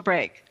commercial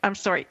break. I'm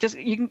sorry. Just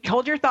you can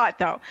hold your thought,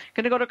 though.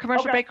 Going to go to a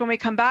commercial break. When we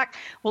come back,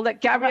 we'll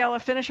let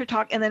Gabriella finish her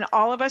talk, and then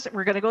all of us,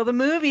 we're going to go to the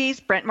movies.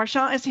 Brent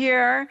Marchand is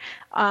here.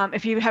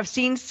 If you have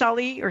seen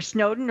Sully or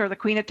Snowden or The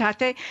Queen of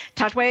Tatwe,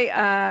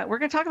 we're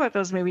going to talk about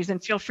those movies,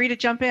 and feel free to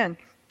jump in.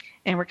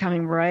 And we're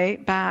coming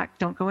right back.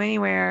 Don't go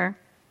anywhere.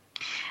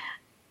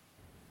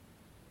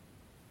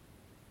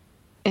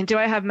 And do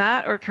I have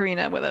Matt or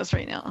Karina with us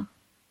right now?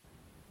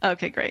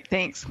 Okay, great.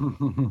 Thanks.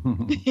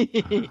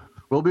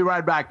 We'll be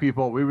right back,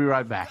 people. We'll be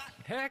right back.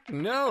 Heck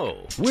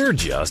no. We're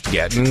just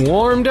getting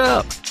warmed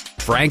up.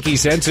 Frankie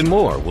Sense and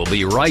more will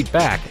be right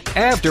back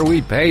after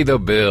we pay the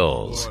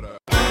bills.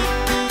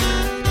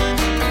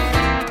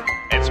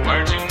 It's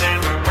words you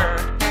never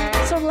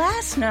heard. So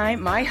last night,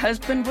 my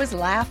husband was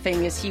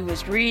laughing as he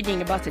was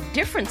reading about the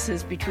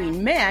differences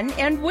between men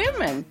and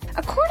women.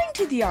 According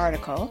to the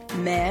article,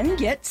 men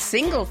get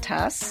single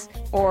tusks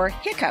or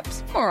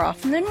hiccups more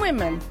often than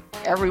women.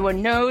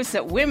 Everyone knows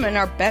that women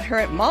are better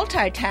at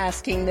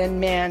multitasking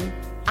than men.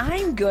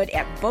 I'm good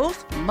at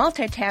both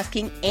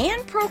multitasking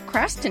and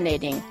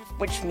procrastinating,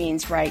 which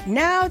means right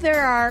now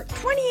there are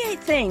 28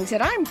 things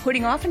that I'm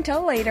putting off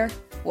until later.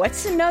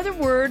 What's another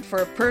word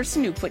for a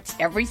person who puts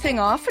everything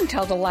off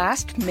until the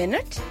last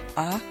minute?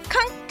 A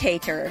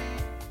cunctator.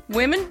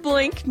 Women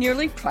blink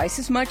nearly twice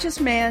as much as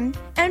men,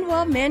 and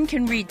while men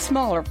can read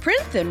smaller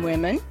print than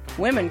women,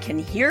 women can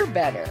hear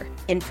better.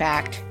 In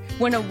fact,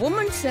 when a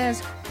woman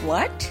says,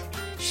 "What?"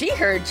 she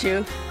heard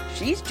you.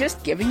 She's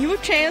just giving you a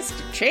chance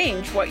to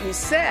change what you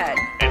said.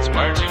 It's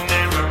words you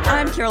never heard.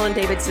 I'm Carolyn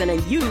Davidson,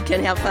 and you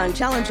can have fun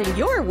challenging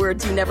your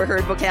words you never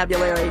heard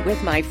vocabulary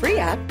with my free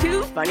app,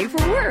 Too Funny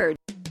for Words.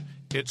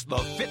 It's the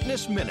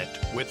Fitness Minute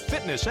with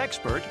fitness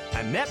expert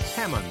Annette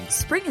Hammond.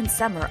 Spring and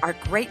summer are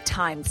great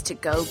times to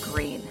go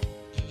green.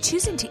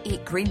 Choosing to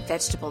eat green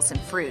vegetables and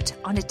fruit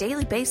on a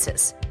daily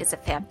basis is a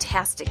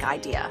fantastic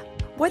idea.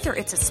 Whether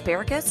it's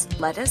asparagus,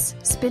 lettuce,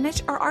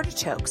 spinach, or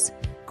artichokes,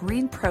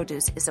 green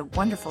produce is a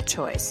wonderful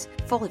choice,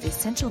 full of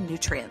essential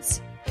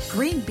nutrients.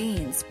 Green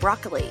beans,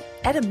 broccoli,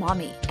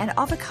 edamame, and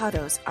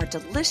avocados are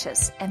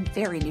delicious and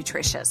very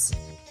nutritious.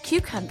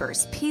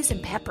 Cucumbers, peas,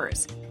 and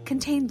peppers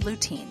contain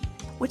lutein,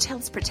 which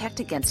helps protect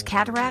against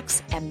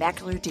cataracts and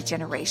macular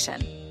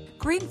degeneration.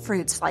 Green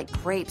fruits like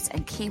grapes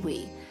and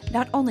kiwi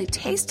not only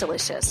taste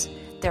delicious,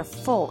 they're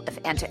full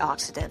of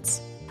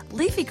antioxidants.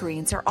 Leafy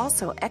greens are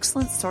also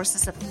excellent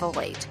sources of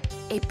folate,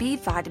 a B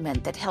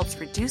vitamin that helps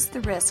reduce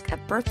the risk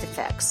of birth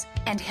defects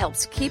and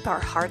helps keep our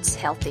hearts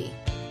healthy.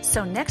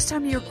 So next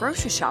time you're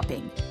grocery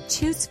shopping,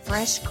 choose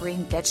fresh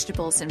green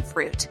vegetables and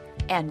fruit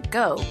and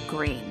go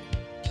green.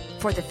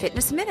 For the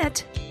Fitness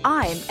Minute,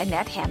 I'm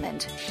Annette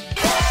Hammond.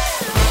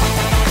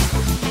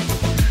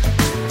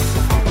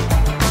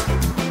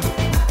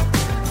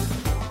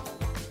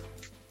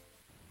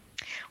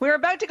 We're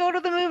about to go to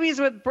the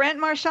movies with Brent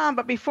Marchand,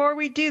 but before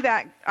we do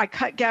that, I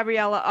cut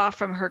Gabriella off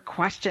from her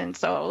question.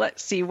 So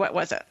let's see, what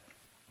was it?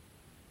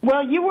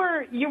 Well, you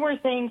were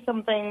saying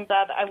something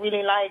that I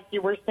really liked.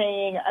 You were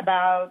saying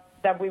about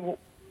that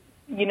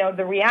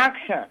the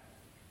reaction.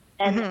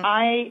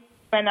 And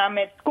when I'm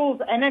at schools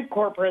and at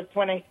corporates,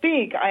 when I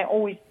speak, I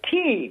always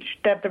teach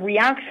that the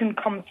reaction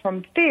comes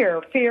from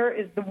fear. Fear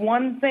is the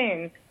one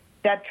thing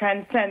that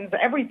transcends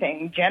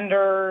everything,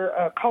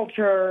 gender,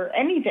 culture,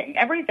 anything,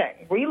 everything,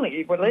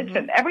 really,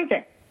 religion,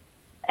 everything.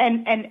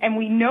 And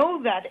we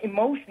know that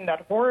emotion,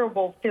 that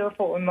horrible,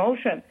 fearful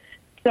emotion.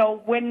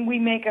 So when we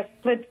make a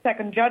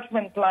split-second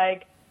judgment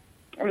like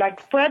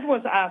Fred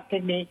was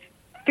asking me,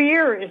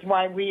 fear is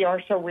why we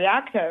are so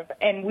reactive,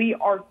 and we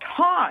are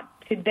taught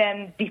to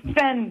then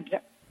defend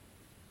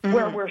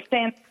where we're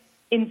standing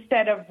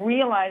instead of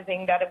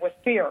realizing that it was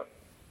fear.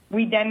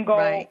 We then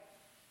go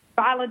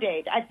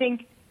validate. I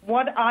think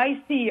what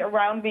I see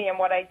around me and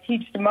what I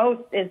teach the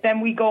most is then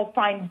we go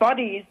find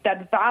buddies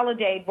that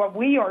validate what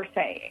we are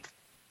saying,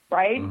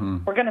 right?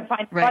 We're going to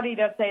find a buddy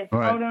that says,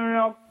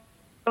 no,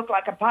 look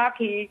like a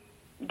Paki,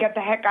 get the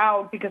heck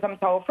out because I'm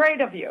so afraid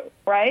of you,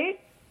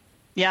 right?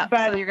 Yeah,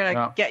 but so you're going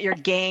to get your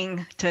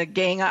gang to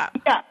gang up.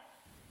 Yeah.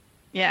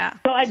 Yeah,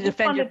 so I to just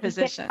defend your wanted to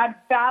say position.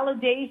 that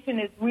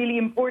validation is really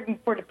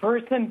important for the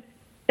person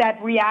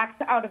that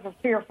reacts out of a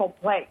fearful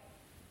place.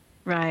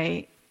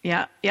 Right,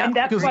 yeah. And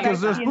that's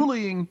because there's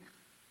bullying,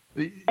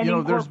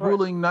 there's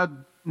bullying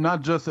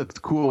not just at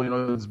school,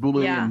 there's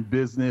bullying in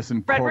business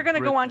and Brett, corporate. we're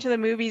going to go on to the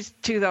movies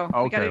too, though.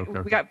 Okay,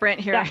 we got Brent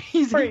here.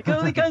 He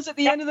only comes at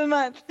the end of the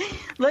month.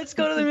 Let's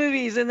go to the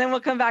movies, and then we'll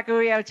come back when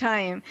we have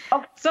time.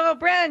 Okay. So,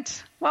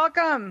 Brent,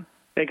 welcome.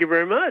 Thank you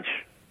very much.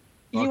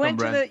 You went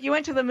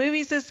to the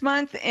movies this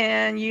month,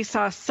 and you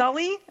saw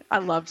Sully. I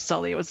loved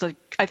Sully. It was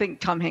I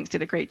think Tom Hanks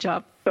did a great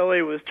job.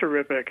 Sully was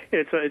terrific.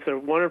 It's a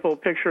wonderful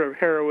picture of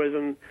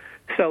heroism,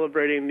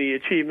 celebrating the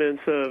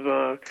achievements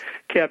of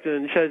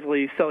Captain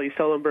Chesley Sully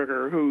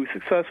Sullenberger, who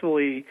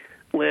successfully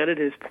landed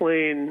his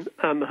plane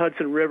on the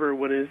Hudson River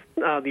when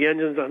the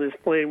engines on his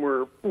plane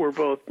were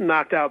both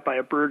knocked out by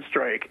a bird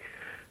strike.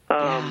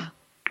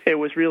 It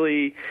was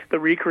really, the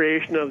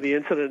recreation of the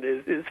incident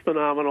is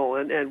phenomenal,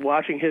 and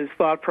watching his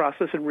thought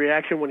process and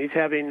reaction when he's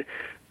having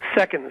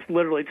seconds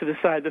literally to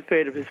decide the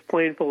fate of his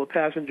plane full of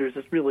passengers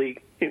is really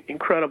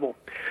incredible.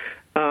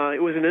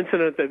 It was an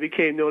incident that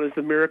became known as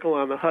the Miracle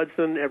on the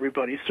Hudson.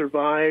 Everybody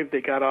survived.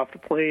 They got off the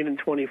plane in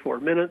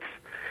 24 minutes.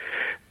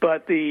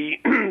 But the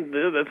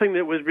thing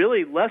that was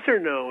really lesser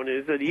known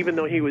is that even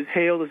though he was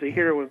hailed as a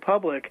hero in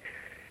public,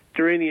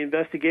 during the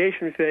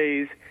investigation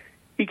phase,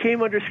 he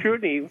came under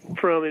scrutiny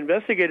from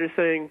investigators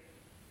saying,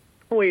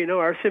 well,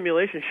 our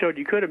simulation showed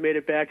you could have made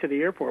it back to the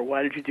airport.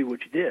 Why did you do what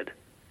you did?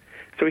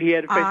 So he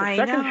had to face a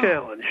second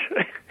challenge.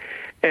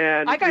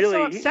 And I got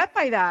so upset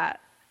by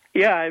that.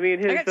 Yeah, I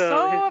mean, I got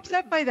so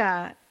upset by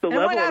that. The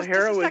level of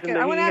heroism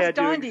that he had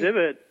to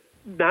exhibit,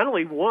 not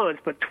only once,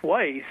 but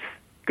twice,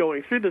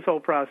 going through this whole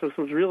process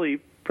was really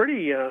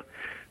pretty,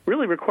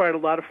 really required a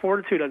lot of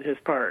fortitude on his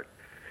part.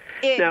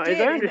 As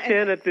I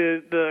understand it,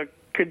 the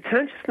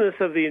contentiousness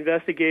of the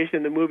investigation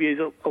in the movie is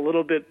a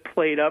little bit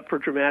played up for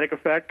dramatic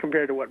effect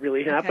compared to what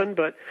really happened,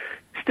 but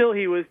still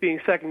he was being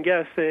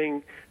second-guessed,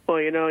 saying, well,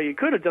 you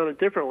could have done it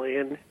differently.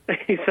 And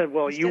he said,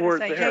 well, you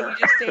weren't there. Hey, you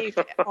just saved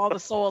all the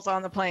souls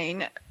on the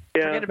plane.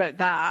 Forget about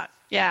that.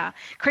 Yeah,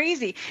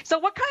 crazy. So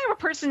what kind of a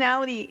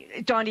personality,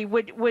 Dondi,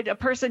 would a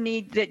person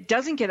need that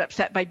doesn't get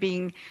upset by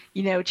being,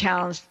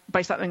 challenged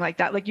by something like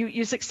that? Like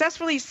you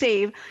successfully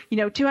save,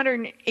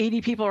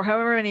 280 people or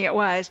however many it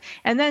was,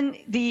 and then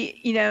the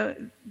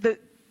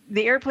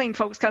airplane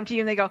folks come to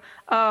you and they go,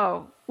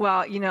 oh,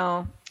 well,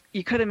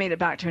 you could have made it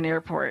back to an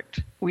airport.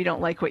 We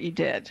don't like what you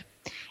did.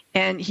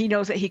 And he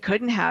knows that he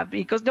couldn't have.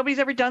 He goes, nobody's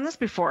ever done this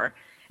before.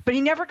 But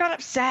he never got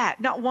upset.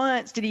 Not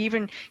once did he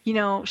even,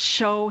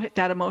 show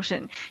that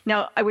emotion.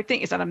 Now, I would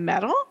think, is that a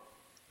metal?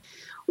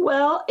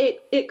 Well,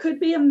 it could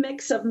be a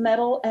mix of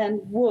metal and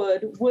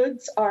wood.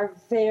 Woods are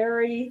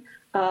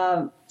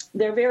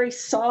they're very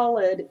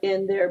solid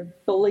in their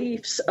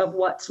beliefs of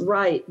what's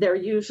right. They're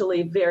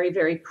usually very,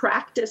 very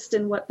practiced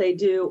in what they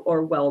do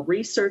or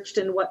well-researched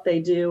in what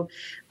they do.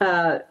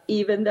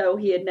 Even though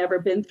he had never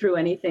been through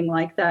anything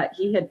like that,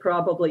 he had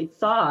probably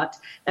thought,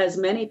 as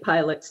many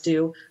pilots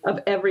do, of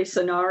every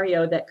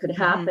scenario that could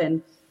happen.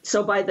 Mm-hmm.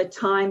 So by the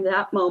time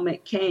that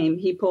moment came,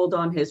 he pulled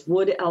on his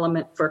wood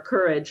element for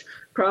courage,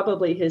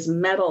 probably his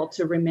metal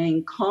to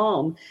remain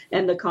calm.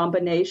 And the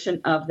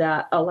combination of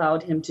that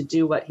allowed him to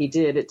do what he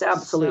did. It's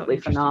absolutely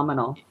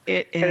phenomenal.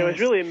 And it was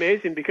really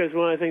amazing because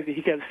one of the things that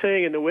he kept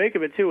saying in the wake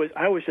of it, too, was,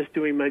 I was just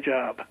doing my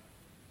job.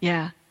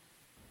 Yeah.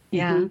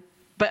 Yeah. Mm-hmm.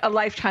 But a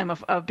lifetime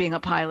of being a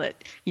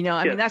pilot, I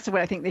mean, that's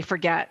what I think they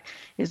forget,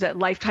 is that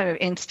lifetime of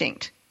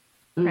instinct,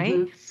 right?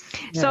 Mm-hmm.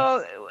 Yes.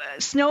 So,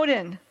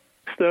 Snowden.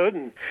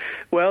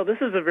 Well, this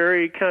is a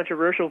very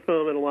controversial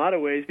film in a lot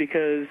of ways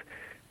because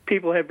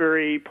people have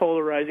very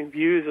polarizing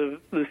views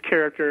of this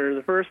character in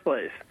the first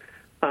place.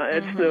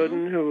 Ed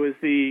Snowden, who was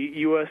the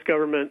U.S.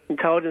 government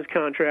intelligence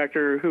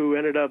contractor who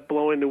ended up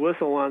blowing the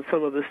whistle on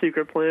some of the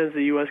secret plans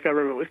the U.S.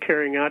 government was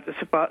carrying out to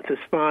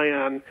spy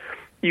on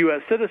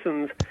U.S.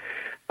 citizens,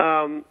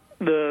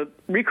 the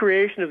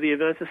recreation of the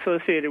events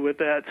associated with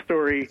that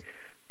story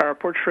are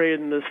portrayed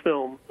in this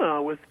film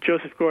with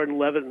Joseph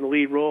Gordon-Levitt in the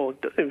lead role,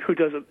 who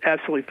does an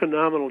absolutely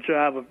phenomenal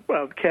job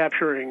of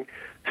capturing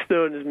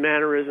Snowden's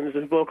mannerisms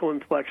and vocal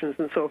inflections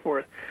and so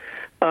forth.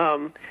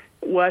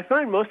 What I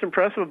find most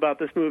impressive about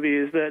this movie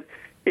is that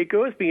it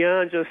goes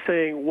beyond just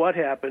saying what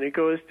happened. It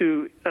goes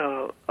to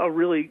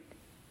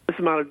this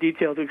amount of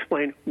detail to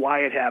explain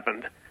why it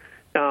happened,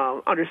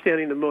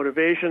 understanding the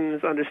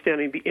motivations,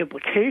 understanding the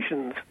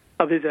implications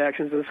of his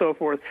actions and so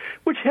forth,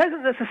 which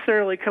hasn't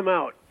necessarily come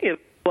out in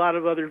a lot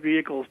of other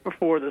vehicles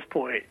before this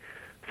point.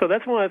 So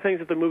that's one of the things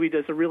that the movie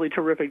does a really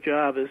terrific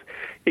job is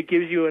it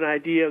gives you an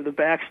idea of the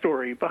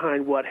backstory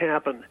behind what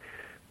happened.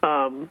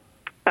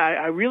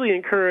 I really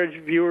encourage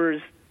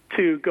viewers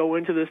to go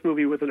into this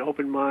movie with an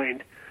open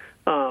mind,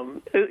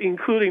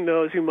 including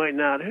those who might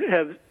not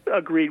have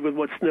agreed with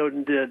what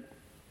Snowden did,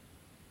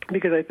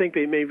 because I think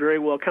they may very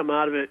well come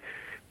out of it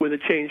with a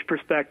changed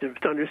perspective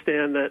to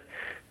understand that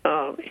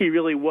he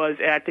really was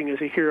acting as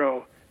a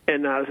hero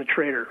and not as a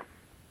traitor.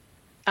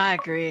 I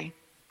agree.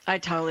 I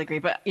totally agree.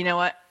 But you know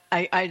what?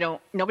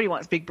 Nobody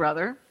wants Big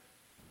Brother.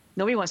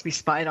 Nobody wants to be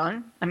spied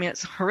on. I mean,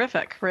 it's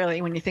horrific,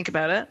 really, when you think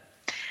about it.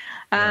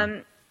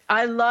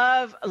 I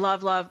love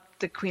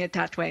The Queen of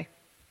Tatwe.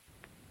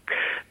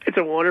 It's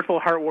a wonderful,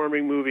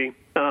 heartwarming movie.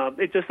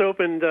 It just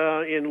opened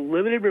in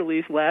limited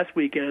release last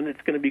weekend.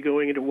 It's going to be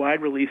going into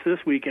wide release this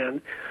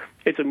weekend.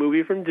 It's a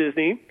movie from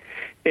Disney,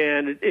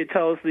 and it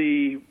tells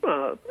the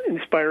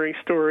inspiring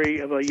story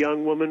of a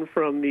young woman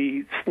from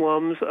the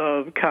slums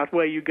of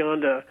Katwe,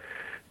 Uganda,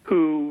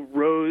 who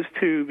rose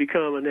to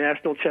become a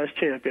national chess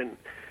champion.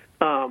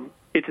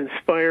 It's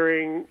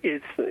inspiring.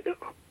 It's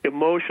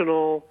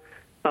emotional.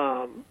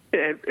 And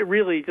it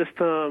really just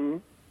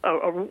a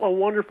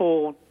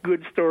wonderful,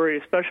 good story,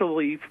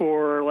 especially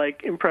for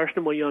like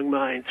impressionable young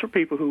minds, for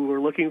people who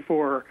are looking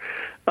for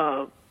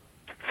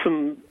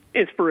some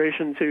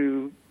inspiration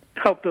to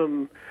help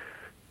them,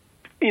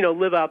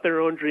 live out their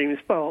own dreams,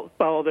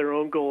 follow their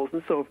own goals,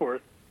 and so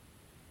forth.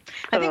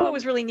 I think what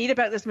was really neat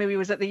about this movie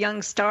was that the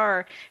young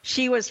star,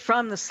 she was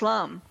from the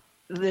slum,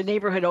 the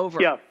neighborhood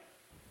over. Yeah.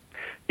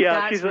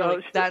 She's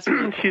really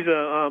cool. She's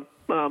a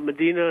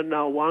Medina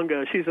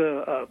Nalwanga. She's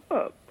a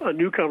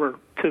newcomer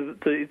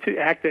to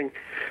acting,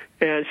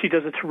 and she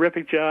does a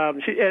terrific job.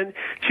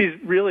 She's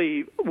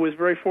really was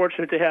very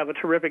fortunate to have a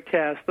terrific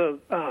cast of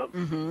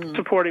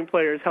supporting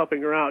players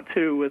helping her out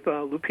too, with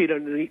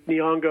Lupita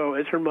Nyong'o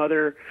as her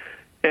mother,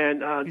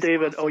 and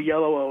David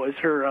Oyelowo as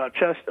her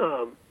chess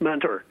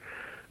mentor.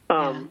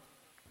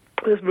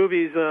 This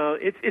movie's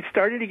it's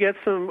starting to get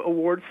some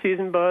award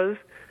season buzz.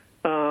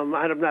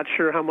 I'm not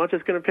sure how much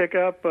it's going to pick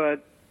up,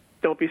 but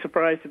don't be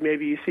surprised if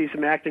maybe you see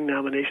some acting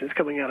nominations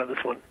coming out of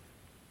this one.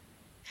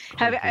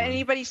 Have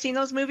anybody seen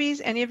those movies?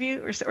 Any of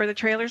you, or the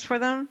trailers for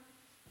them?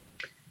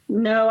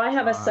 No, I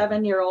have a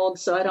 7-year-old,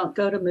 so I don't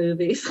go to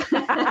movies.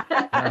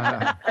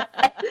 I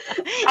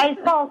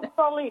saw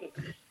Sully.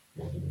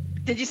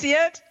 Did you see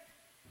it?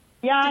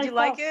 Yeah, Did you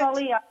like it?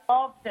 Sully. I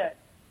loved it.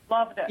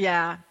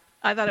 Yeah.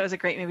 I thought it was a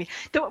great movie.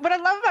 What I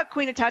love about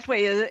Queen of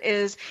Tatwe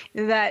is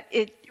that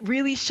it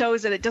really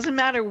shows that it doesn't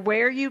matter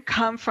where you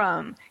come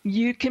from,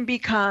 you can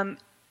become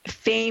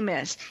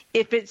famous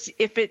if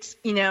it's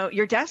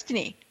your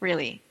destiny,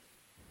 really.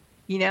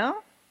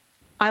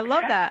 I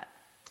love that.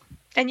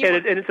 And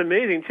it's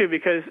amazing too,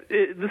 because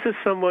this is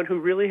someone who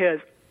really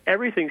has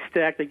everything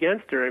stacked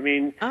against her. I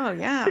mean,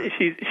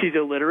 she's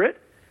illiterate.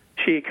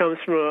 She comes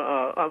from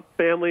a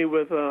family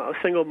with a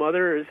single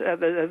mother as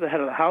the head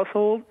of the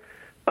household.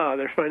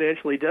 They're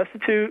financially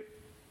destitute.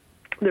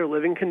 Their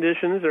living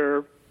conditions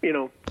are,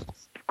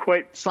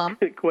 quite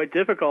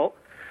difficult.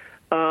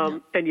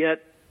 And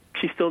yet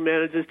she still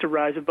manages to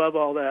rise above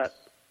all that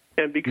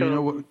and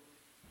become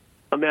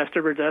a master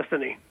of her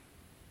destiny.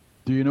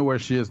 Do you know where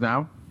she is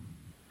now?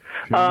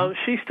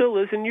 She still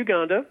lives in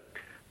Uganda.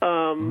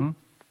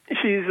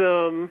 She's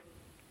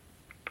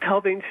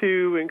helping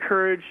to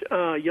encourage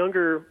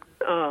younger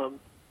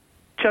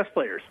chess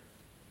players.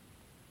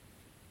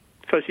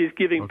 So she's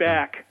giving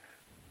back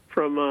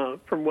from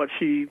what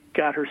she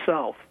got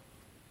herself.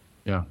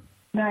 Yeah.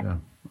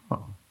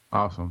 Oh,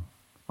 awesome.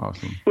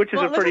 Which is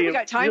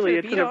it's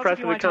an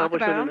impressive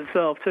accomplishment in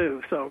itself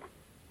too. So.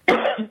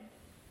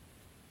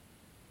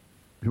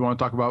 You want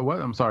to talk about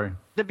what? I'm sorry.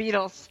 The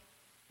Beatles.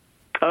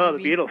 Oh,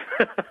 the Beatles.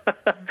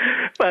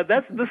 But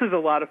this is a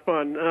lot of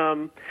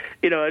fun.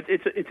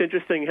 It's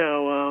interesting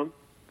how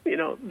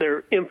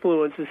their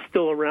influence is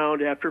still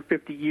around after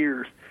 50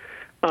 years.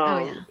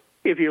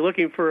 If you're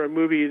looking for a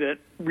movie that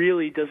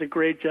really does a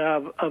great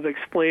job of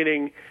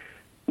explaining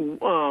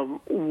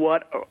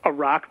what a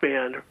rock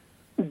band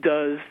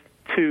does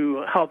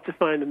to help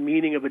define the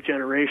meaning of a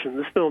generation.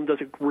 This film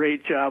does a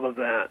great job of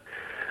that.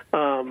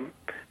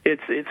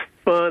 It's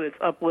fun, it's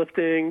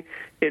uplifting.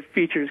 It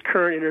features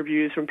current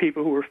interviews from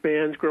people who were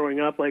fans growing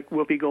up, like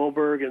Whoopi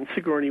Goldberg and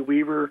Sigourney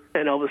Weaver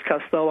and Elvis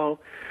Costello,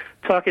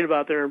 talking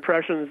about their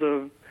impressions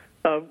of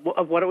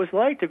what it was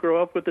like to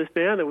grow up with this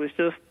band that was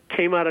just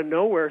came out of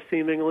nowhere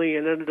seemingly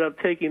and ended up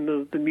taking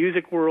the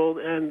music world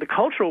and the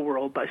cultural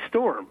world by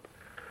storm.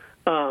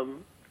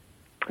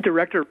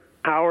 Director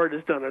Howard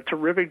has done a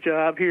terrific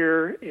job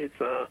here. It's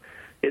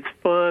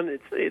fun.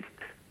 It's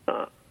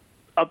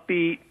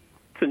upbeat.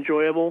 It's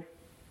enjoyable.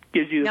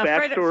 Gives you the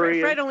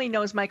backstory. Fred only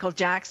knows Michael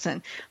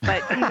Jackson,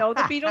 but you know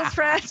the Beatles,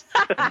 Fred.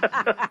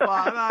 Well,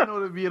 I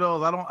know the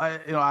Beatles. I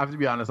have to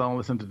be honest. I don't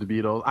listen to the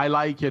Beatles. I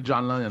like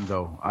John Lennon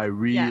though. I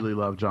really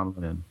love John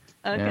Lennon.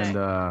 Okay. And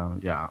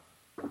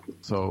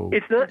so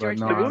it's not. The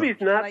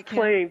movie's not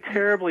playing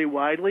terribly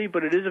widely,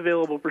 but it is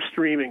available for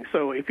streaming.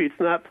 So if it's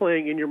not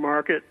playing in your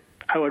market,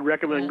 I would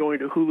recommend going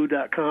to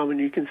Hulu.com and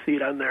you can see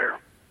it on there.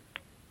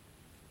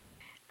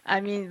 I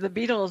mean, the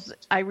Beatles.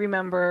 I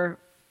remember.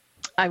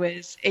 I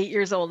was 8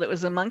 years old. It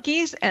was the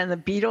Monkees and the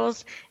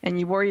Beatles, and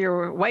you wore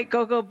your white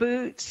go-go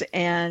boots,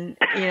 and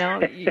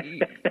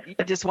you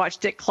just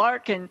watched Dick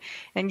Clark, and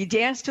you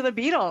danced to the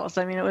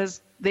Beatles. I mean,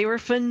 they were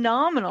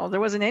phenomenal. There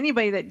wasn't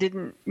anybody that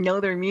didn't know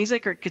their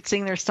music or could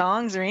sing their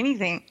songs or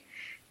anything.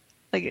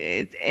 Like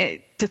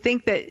to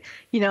think that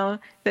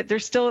that they're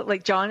still,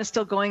 like, John is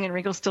still going and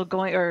Ringo's still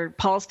going, or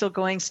Paul's still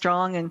going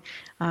strong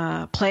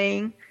and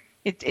playing.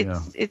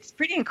 It's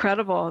pretty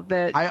incredible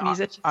that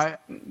musicians. I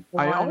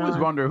always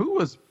wonder who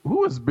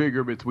was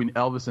bigger between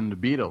Elvis and the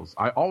Beatles.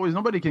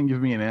 Nobody can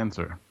give me an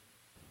answer.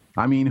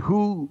 I mean,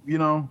 who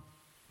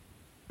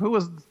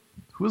was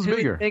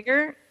bigger?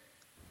 Bigger?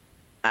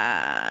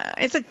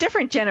 It's a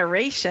different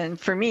generation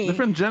for me.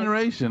 Different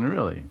generation,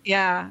 really.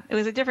 Yeah, it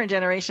was a different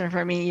generation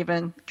for me,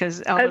 even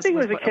because Elvis. I think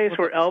it was a case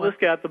where Elvis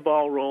got the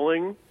ball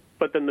rolling,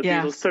 but then the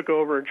Beatles took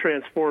over and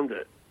transformed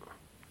it.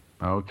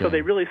 Okay. So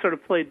they really sort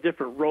of played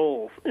different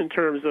roles in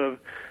terms of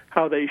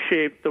how they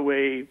shaped the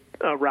way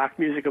rock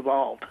music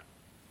evolved.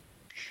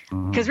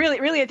 Because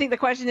really, I think the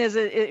question is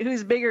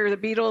who's bigger, the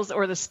Beatles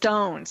or the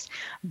Stones?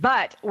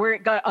 But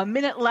we've got a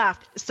minute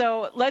left.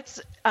 So let's,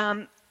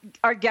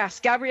 our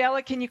guest,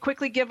 Gabriella, can you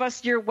quickly give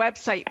us your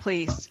website,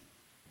 please?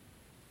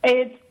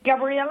 It's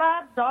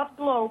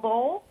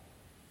Gabriella.global,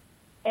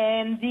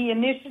 and the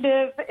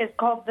initiative is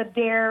called the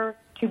Dare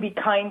to Be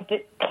Kind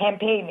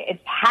campaign.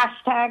 It's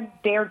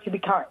 #Dare to Be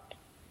Kind.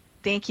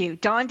 Thank you.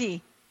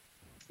 Dondi.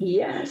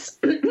 Yes.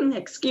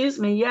 Excuse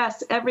me.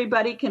 Yes,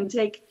 everybody can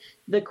take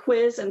the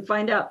quiz and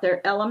find out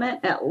their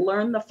element at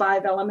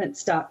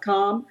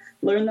learnthefiveelements.com,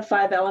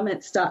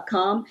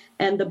 learnthefiveelements.com.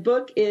 And the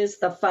book is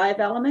The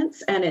 5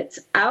 Elements, and it's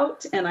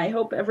out, and I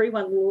hope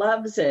everyone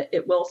loves it.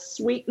 It will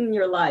sweeten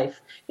your life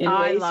in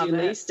ways you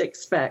least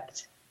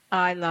expect.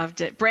 I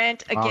loved it.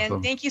 Brent,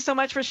 again, Thank you so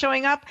much for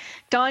showing up.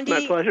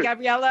 Dondi,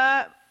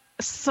 Gabriella,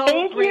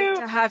 thank great you.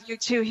 To have you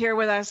two here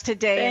with us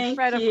today. Thank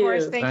Fred, you. Of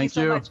course, thank you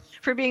so much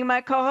for being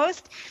my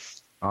co-host.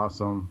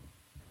 Awesome.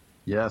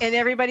 Yes. And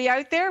everybody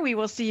out there, we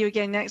will see you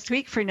again next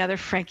week for another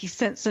Frankie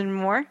Sense and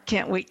More.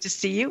 Can't wait to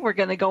see you. We're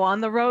going to go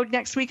on the road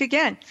next week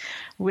again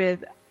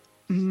with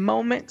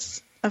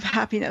Moments of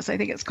Happiness, I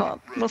think it's called.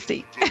 We'll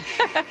see.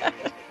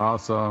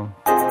 Awesome.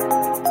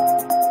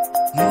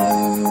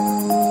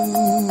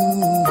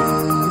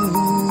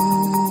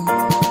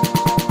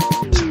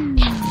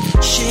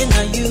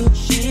 Shina, you